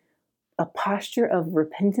is a posture of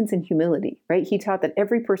repentance and humility, right? He taught that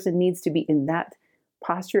every person needs to be in that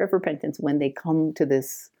posture of repentance when they come to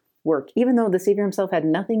this work. Even though the Savior himself had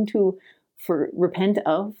nothing to repent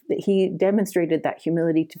of, that he demonstrated that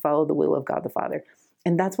humility to follow the will of God the Father.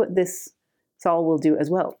 And that's what this Saul will do as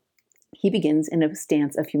well. He begins in a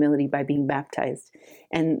stance of humility by being baptized.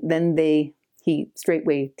 And then he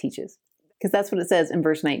straightway teaches. Because that's what it says in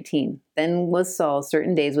verse 19. Then was Saul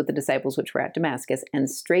certain days with the disciples which were at Damascus, and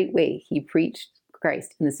straightway he preached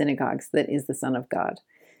Christ in the synagogues, that is the Son of God.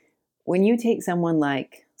 When you take someone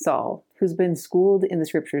like Saul, who's been schooled in the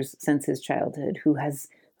scriptures since his childhood, who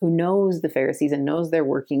knows the Pharisees and knows their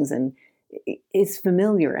workings and is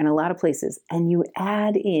familiar in a lot of places, and you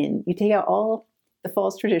take out all the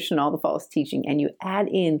false tradition, all the false teaching, and you add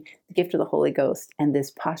in the gift of the Holy Ghost and this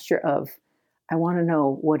posture of, I want to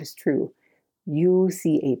know what is true, you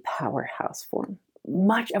see a powerhouse form.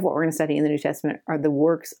 Much of what we're going to study in the New Testament are the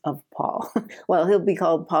works of Paul. Well, he'll be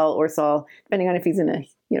called Paul or Saul, depending on if he's in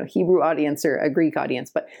a Hebrew audience or a Greek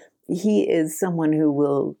audience, but he is someone who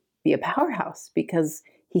will be a powerhouse because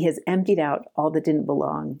he has emptied out all that didn't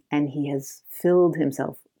belong and he has filled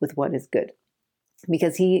himself with what is good.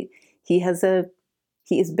 Because he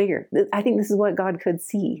is bigger. I think this is what God could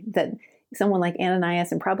see, that someone like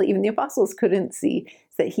Ananias and probably even the apostles couldn't see,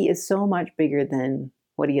 is that he is so much bigger than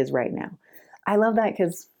what he is right now. I love that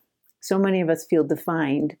because so many of us feel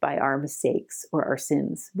defined by our mistakes or our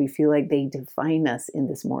sins. We feel like they define us in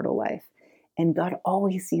this mortal life. And God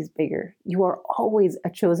always sees bigger. You are always a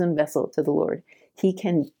chosen vessel to the Lord. He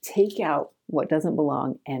can take out what doesn't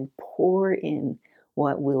belong and pour in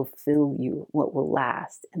what will fill you, what will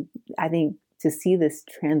last. And I think to see this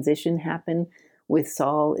transition happen with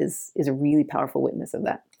Saul is a really powerful witness of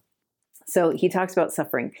that. So he talks about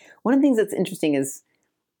suffering. One of the things that's interesting is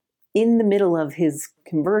in the middle of his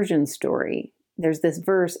conversion story, there's this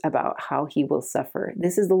verse about how he will suffer.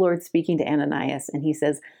 This is the Lord speaking to Ananias, and he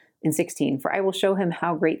says in 16, "For I will show him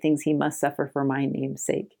how great things he must suffer for my name's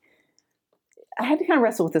sake." I had to kind of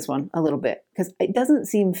wrestle with this one a little bit because it doesn't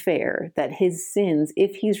seem fair that his sins,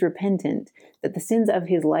 if he's repentant, that the sins of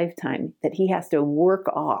his lifetime, that he has to work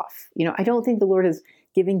off. I don't think the Lord is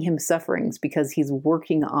giving him sufferings because he's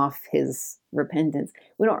working off his repentance.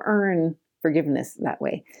 We don't earn forgiveness that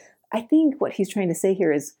way. I think what he's trying to say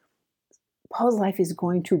here is Paul's life is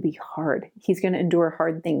going to be hard. He's going to endure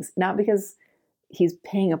hard things, not because he's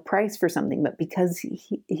paying a price for something, but because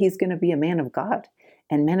he's going to be a man of God.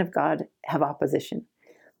 And men of God have opposition.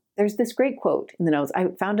 There's this great quote in the notes. I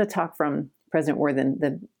found a talk from President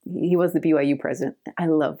Worthen. He was the BYU president. I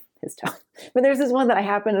love his talk. But there's this one that I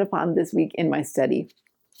happened upon this week in my study.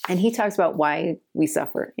 And he talks about why we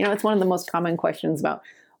suffer. It's one of the most common questions about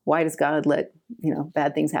why does God let,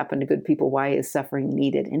 bad things happen to good people? Why is suffering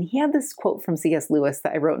needed? And he had this quote from C.S. Lewis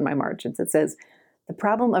that I wrote in my margins. It says, "The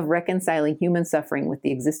problem of reconciling human suffering with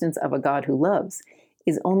the existence of a God who loves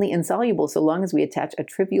is only insoluble so long as we attach a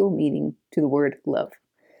trivial meaning to the word love."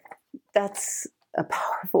 That's a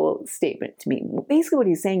powerful statement to me. Basically what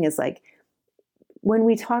he's saying is like, when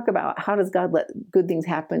we talk about how does God let good things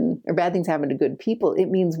happen or bad things happen to good people, it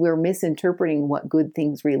means we're misinterpreting what good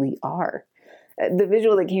things really are. The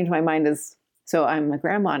visual that came to my mind is, so I'm a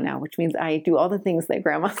grandma now, which means I do all the things that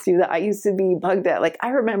grandmas do that I used to be bugged at. Like I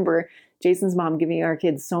remember Jason's mom giving our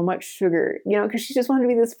kids so much sugar, because she just wanted to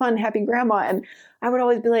be this fun, happy grandma. And I would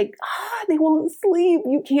always be like, they won't sleep.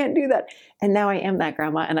 You can't do that. And now I am that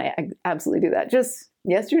grandma and I absolutely do that. Just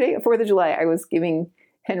yesterday, 4th of July, I was giving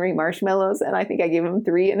Henry marshmallows and I think I gave him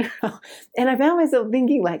 3 in a row. And I found myself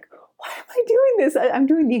thinking like, why am I doing this? I'm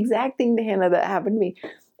doing the exact thing to Hannah that happened to me.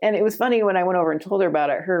 And it was funny when I went over and told her about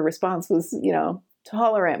it, her response was,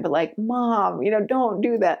 tolerant, but like, Mom, don't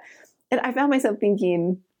do that. And I found myself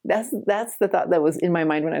thinking, that's the thought that was in my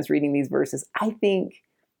mind when I was reading these verses. I think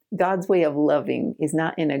God's way of loving is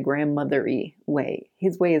not in a grandmothery way.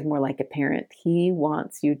 His way is more like a parent. He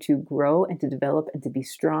wants you to grow and to develop and to be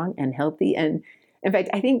strong and healthy. And In fact,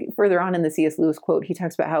 I think further on in the C.S. Lewis quote, he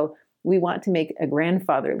talks about how we want to make a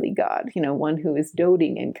grandfatherly God, one who is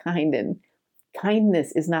doting and kind, and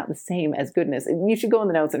kindness is not the same as goodness. And you should go in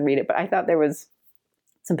the notes and read it, but I thought there was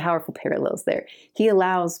some powerful parallels there. He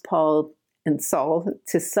allows Paul and Saul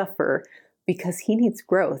to suffer because he needs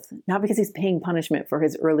growth, not because he's paying punishment for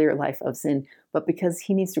his earlier life of sin, but because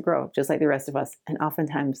he needs to grow just like the rest of us. And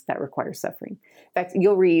oftentimes that requires suffering. In fact,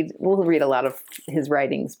 we'll read a lot of his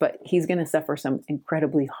writings, but he's going to suffer some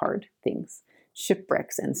incredibly hard things,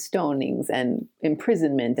 shipwrecks and stonings and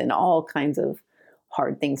imprisonment, and all kinds of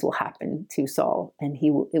hard things will happen to Saul. And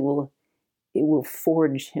it will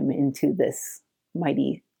forge him into this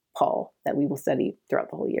mighty Paul that we will study throughout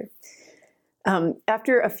the whole year.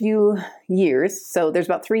 After a few years, so there's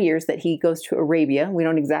about 3 years that he goes to Arabia. We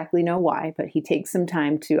don't exactly know why, but he takes some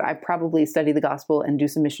time to, I probably study the gospel and do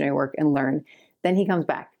some missionary work and learn. Then he comes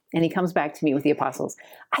back, and he comes back to meet with the apostles.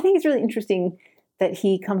 I think it's really interesting that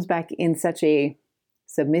he comes back in such a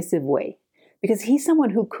submissive way, because he's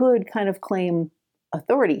someone who could kind of claim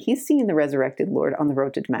authority. He's seen the resurrected Lord on the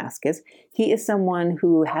road to Damascus. He is someone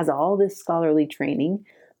who has all this scholarly training,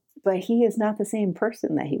 but he is not the same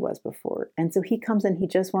person that he was before. And so he comes and he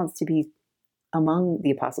just wants to be among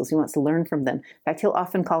the apostles. He wants to learn from them. In fact, he'll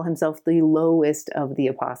often call himself the lowest of the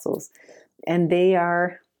apostles. And they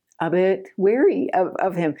are a bit wary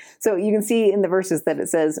of him. So you can see in the verses that it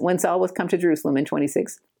says, when Saul was come to Jerusalem in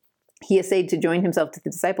 26, he essayed to join himself to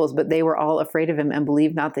the disciples, but they were all afraid of him and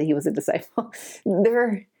believed not that he was a disciple.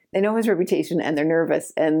 They know his reputation and they're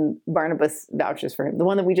nervous, and Barnabas vouches for him. The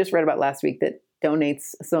one that we just read about last week that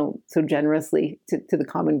donates so generously to the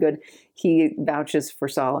common good, he vouches for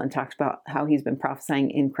Saul and talks about how he's been prophesying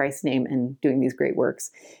in Christ's name and doing these great works.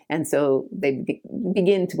 And so they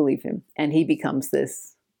begin to believe him, and he becomes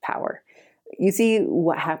this power. You see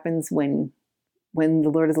what happens when the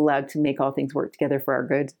Lord is allowed to make all things work together for our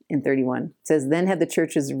good in 31. It says, then had the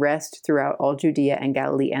churches rest throughout all Judea and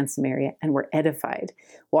Galilee and Samaria, and were edified,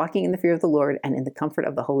 walking in the fear of the Lord, and in the comfort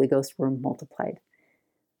of the Holy Ghost were multiplied.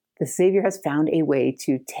 The Savior has found a way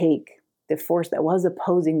to take the force that was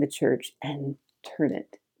opposing the church and turn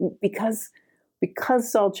it. Because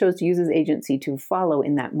Saul chose to use his agency to follow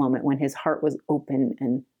in that moment when his heart was open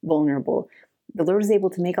and vulnerable, the Lord is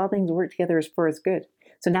able to make all things work together for his good.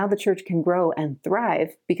 So now the church can grow and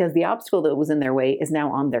thrive because the obstacle that was in their way is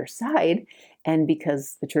now on their side, and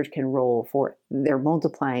because the church can roll forth. They're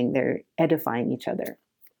multiplying, they're edifying each other.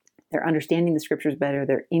 They're understanding the scriptures better,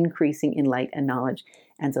 they're increasing in light and knowledge,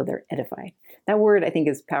 and so they're edified. That word, I think,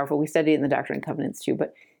 is powerful. We study it in the Doctrine and Covenants too,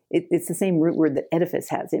 but it's the same root word that edifice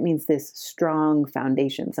has. It means this strong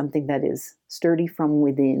foundation, something that is sturdy from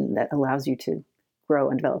within, that allows you to grow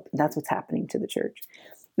and develop. That's what's happening to the church.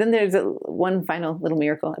 Then there's one final little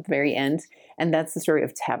miracle at the very end, and that's the story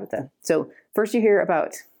of Tabitha. So first you hear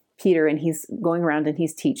about Peter, and he's going around and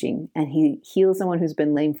he's teaching, and he heals someone who's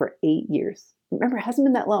been lame for 8 years. Remember, it hasn't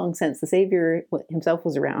been that long since the Savior himself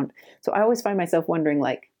was around. So I always find myself wondering,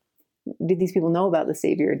 did these people know about the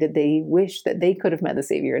Savior? Did they wish that they could have met the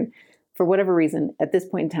Savior? And for whatever reason, at this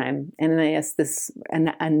point in time, Aeneas,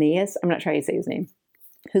 I'm not trying to say his name,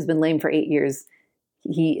 who's been lame for 8 years,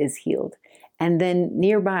 he is healed. And then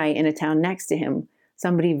nearby, in a town next to him,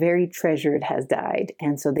 somebody very treasured has died.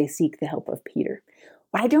 And so they seek the help of Peter.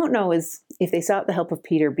 What I don't know is if they sought the help of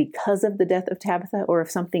Peter because of the death of Tabitha, or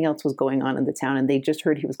if something else was going on in the town and they just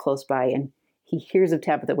heard he was close by, and he hears of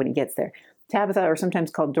Tabitha when he gets there. Tabitha, or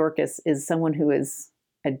sometimes called Dorcas, is someone who is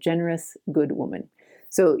a generous, good woman.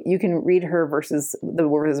 So you can read her the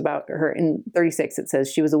verses about her. In 36, it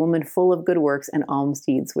says, she was a woman full of good works and alms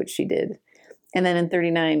deeds, which she did. And then in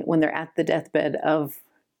 39, when they're at the deathbed of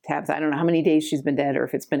Tabitha, I don't know how many days she's been dead or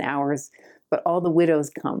if it's been hours, but all the widows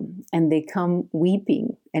come, and they come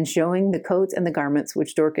weeping and showing the coats and the garments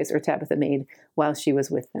which Dorcas or Tabitha made while she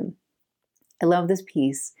was with them. I love this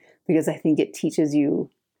piece because I think it teaches you.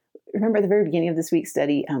 Remember at the very beginning of this week's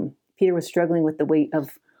study, Peter was struggling with the weight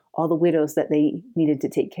of all the widows that they needed to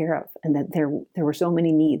take care of, and that there were so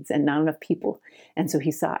many needs and not enough people. And so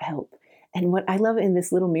he sought help. And what I love in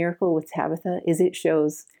this little miracle with Tabitha is it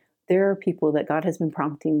shows there are people that God has been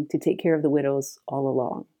prompting to take care of the widows all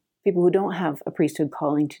along. People who don't have a priesthood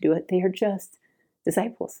calling to do it. They are just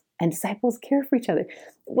disciples, and disciples care for each other.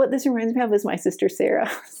 What this reminds me of is my sister, Sarah.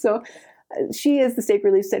 So she is the Stake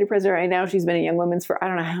Relief Study President right now. She's been in Young Women's for I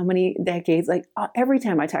don't know how many decades. Every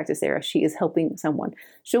time I talk to Sarah, she is helping someone.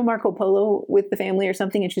 She'll Marco Polo with the family or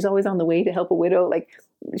something, and she's always on the way to help a widow.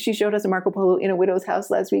 She showed us a Marco Polo in a widow's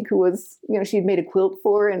house last week who was, she'd made a quilt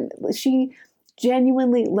for, and she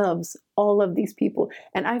genuinely loves all of these people.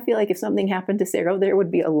 And I feel like if something happened to Sarah, there would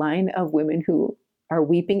be a line of women who are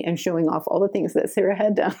weeping and showing off all the things that Sarah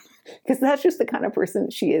had done, because that's just the kind of person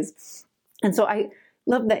she is. And so I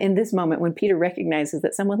love that in this moment when Peter recognizes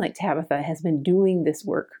that someone like Tabitha has been doing this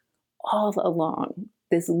work all along,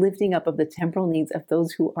 this lifting up of the temporal needs of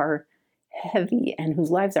those who are heavy and whose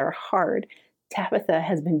lives are hard. Tabitha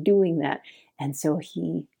has been doing that. And so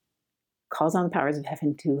he calls on the powers of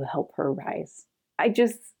heaven to help her rise. I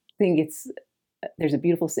just think there's a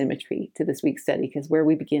beautiful symmetry to this week's study, because where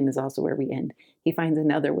we begin is also where we end. He finds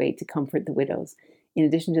another way to comfort the widows. In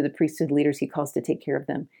addition to the priesthood leaders he calls to take care of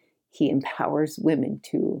them, he empowers women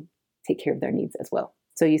to take care of their needs as well.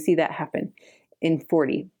 So you see that happen in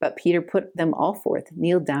 40. But Peter put them all forth,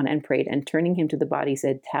 kneeled down and prayed, and turning him to the body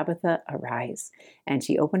said, "Tabitha, arise." And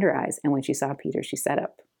she opened her eyes, and when she saw Peter, she sat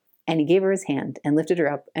up. And he gave her his hand and lifted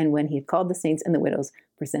her up, and when he had called the saints and the widows,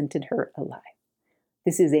 presented her alive.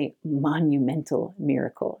 This is a monumental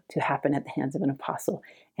miracle to happen at the hands of an apostle,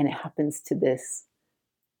 and it happens to this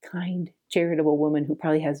kind, charitable woman who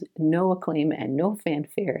probably has no acclaim and no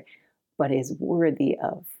fanfare, but is worthy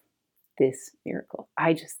of this miracle.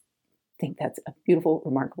 I just think that's a beautiful,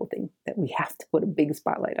 remarkable thing that we have to put a big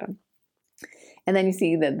spotlight on. And then you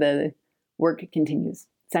see that the work continues.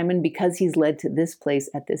 Simon, because he's led to this place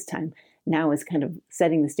at this time, now is kind of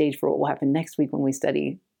setting the stage for what will happen next week when we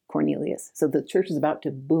study Cornelius. So the church is about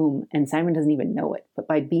to boom, and Simon doesn't even know it. But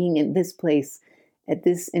by being in this place, at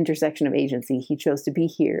this intersection of agency, he chose to be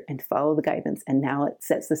here and follow the guidance. And now it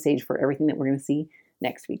sets the stage for everything that we're going to see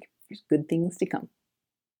next week. There's good things to come.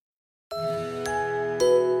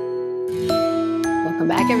 Welcome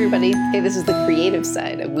back, everybody. Okay, this is the creative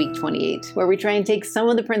side of week 28, where we try and take some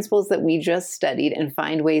of the principles that we just studied and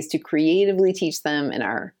find ways to creatively teach them in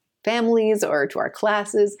our families or to our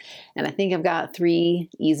classes. And I think I've got 3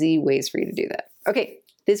 easy ways for you to do that. Okay,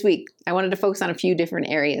 this week, I wanted to focus on a few different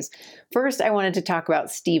areas. First, I wanted to talk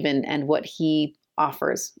about Stephen and what he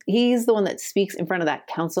offers. He's the one that speaks in front of that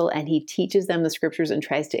council, and he teaches them the scriptures and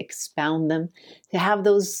tries to expound them, to have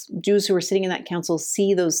those Jews who are sitting in that council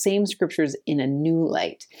see those same scriptures in a new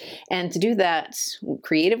light. And to do that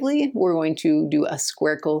creatively, we're going to do a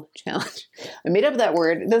squircle challenge. I made up that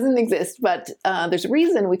word. It doesn't exist, but there's a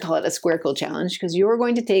reason we call it a squircle challenge, because you're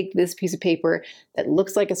going to take this piece of paper that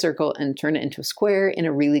looks like a circle and turn it into a square in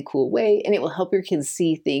a really cool way, and it will help your kids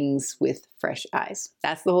see things with fresh eyes.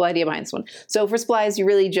 That's the whole idea behind this one. So for supplies, you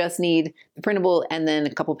really just need the printable and then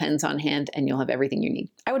a couple pens on hand, and you'll have everything you need.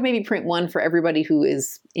 I would maybe print one for everybody who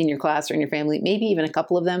is in your class or in your family, maybe even a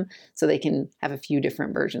couple of them, so they can have a few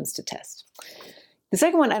different versions to test. The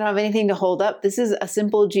second one, I don't have anything to hold up. This is a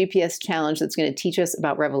simple GPS challenge that's going to teach us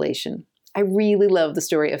about Revelation. I really love the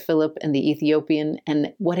story of Philip and the Ethiopian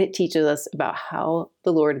and what it teaches us about how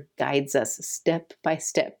the Lord guides us step by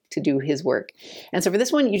step to do his work. And so for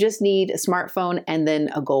this one, you just need a smartphone and then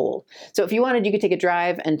a goal. So if you wanted, you could take a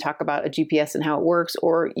drive and talk about a GPS and how it works,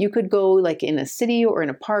 or you could go like in a city or in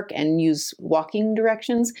a park and use walking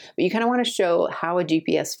directions, but you kind of want to show how a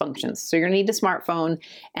GPS functions. So you're going to need a smartphone.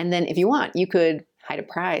 And then if you want, you could hide a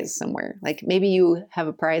prize somewhere. Like maybe you have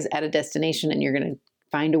a prize at a destination and you're going to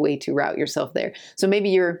find a way to route yourself there. So maybe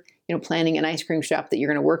you're planning an ice cream shop that you're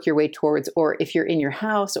going to work your way towards, or if you're in your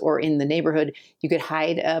house or in the neighborhood, you could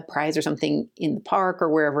hide a prize or something in the park or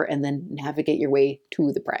wherever and then navigate your way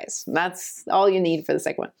to the prize. That's all you need for the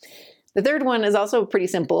second one. The third one is also pretty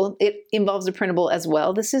simple. It involves a printable as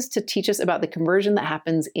well. This is to teach us about the conversion that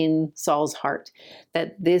happens in Saul's heart,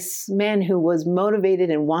 that this man who was motivated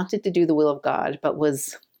and wanted to do the will of God, but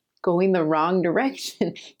was going the wrong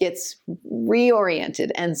direction, gets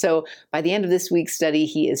reoriented. And so by the end of this week's study,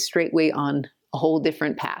 he is straightway on a whole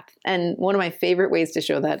different path. And one of my favorite ways to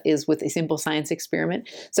show that is with a simple science experiment.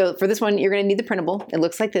 So for this one, you're going to need the printable. It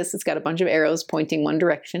looks like this. It's got a bunch of arrows pointing one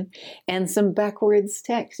direction and some backwards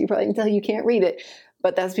text. You probably can tell you can't read it,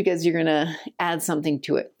 but that's because you're going to add something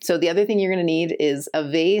to it. So the other thing you're going to need is a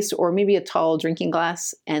vase or maybe a tall drinking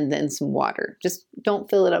glass and then some water. Just don't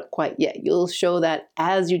fill it up quite yet. You'll show that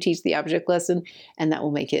as you teach the object lesson, and that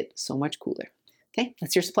will make it so much cooler. Okay,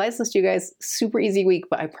 that's your supplies list, you guys. Super easy week,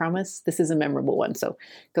 but I promise this is a memorable one. So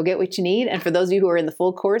go get what you need. And for those of you who are in the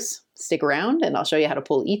full course, stick around and I'll show you how to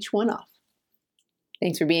pull each one off.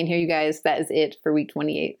 Thanks for being here, you guys. That is it for week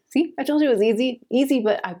 28. See, I told you it was easy,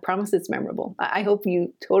 but I promise it's memorable. I hope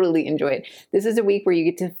you totally enjoy it. This is a week where you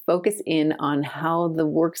get to focus in on how the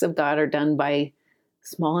works of God are done by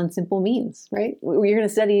small and simple means, right? You're going to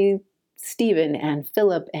study Stephen and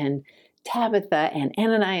Philip and Tabitha and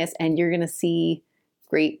Ananias, and you're going to see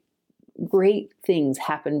great things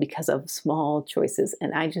happen because of small choices.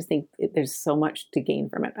 And I just think there's so much to gain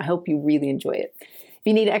from it. I hope you really enjoy it. If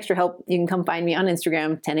you need extra help, you can come find me on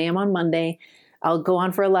Instagram, 10 a.m. on Monday. I'll go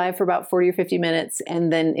on for a live for about 40 or 50 minutes.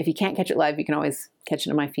 And then if you can't catch it live, you can always catch it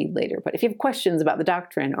on my feed later. But if you have questions about the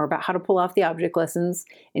doctrine or about how to pull off the object lessons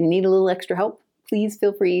and you need a little extra help, please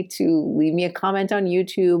feel free to leave me a comment on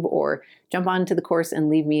YouTube or jump onto the course and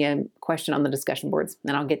leave me a question on the discussion boards,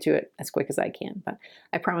 and I'll get to it as quick as I can. But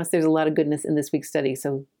I promise there's a lot of goodness in this week's study,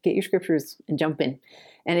 so get your scriptures and jump in.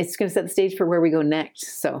 And it's going to set the stage for where we go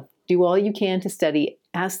next. So do all you can to study,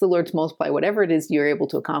 ask the Lord to multiply whatever it is you're able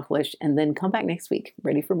to accomplish, and then come back next week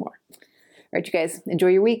ready for more. All right, you guys, enjoy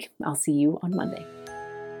your week. I'll see you on Monday.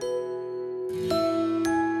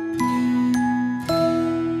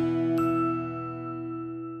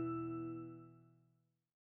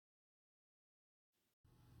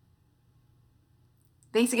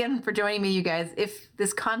 Thanks again for joining me, you guys. If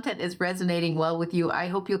this content is resonating well with you, I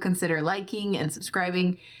hope you'll consider liking and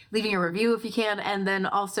subscribing, leaving a review if you can, and then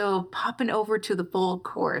also popping over to the full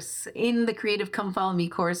course. In the Creative Come Follow Me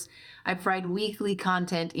course, I provide weekly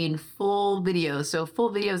content in full videos. So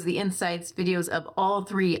full videos, the insights, videos of all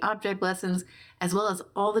 3 object lessons, as well as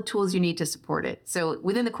all the tools you need to support it. So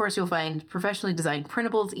within the course, you'll find professionally designed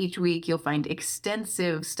printables each week. You'll find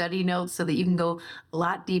extensive study notes so that you can go a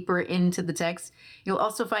lot deeper into the text. You'll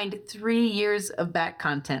also find 3 years of back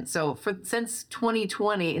content. So since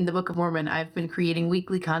 2020 in the Book of Mormon, I've been creating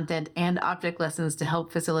weekly content and object lessons to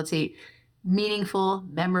help facilitate meaningful,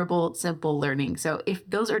 memorable, simple learning. So if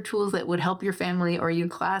those are tools that would help your family or your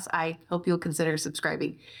class, I hope you'll consider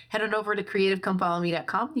subscribing. Head on over to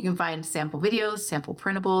creativecomefollowme.com. You can find sample videos, sample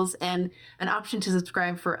printables, and an option to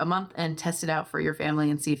subscribe for a month and test it out for your family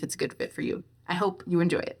and see if it's a good fit for you. I hope you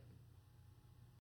enjoy it.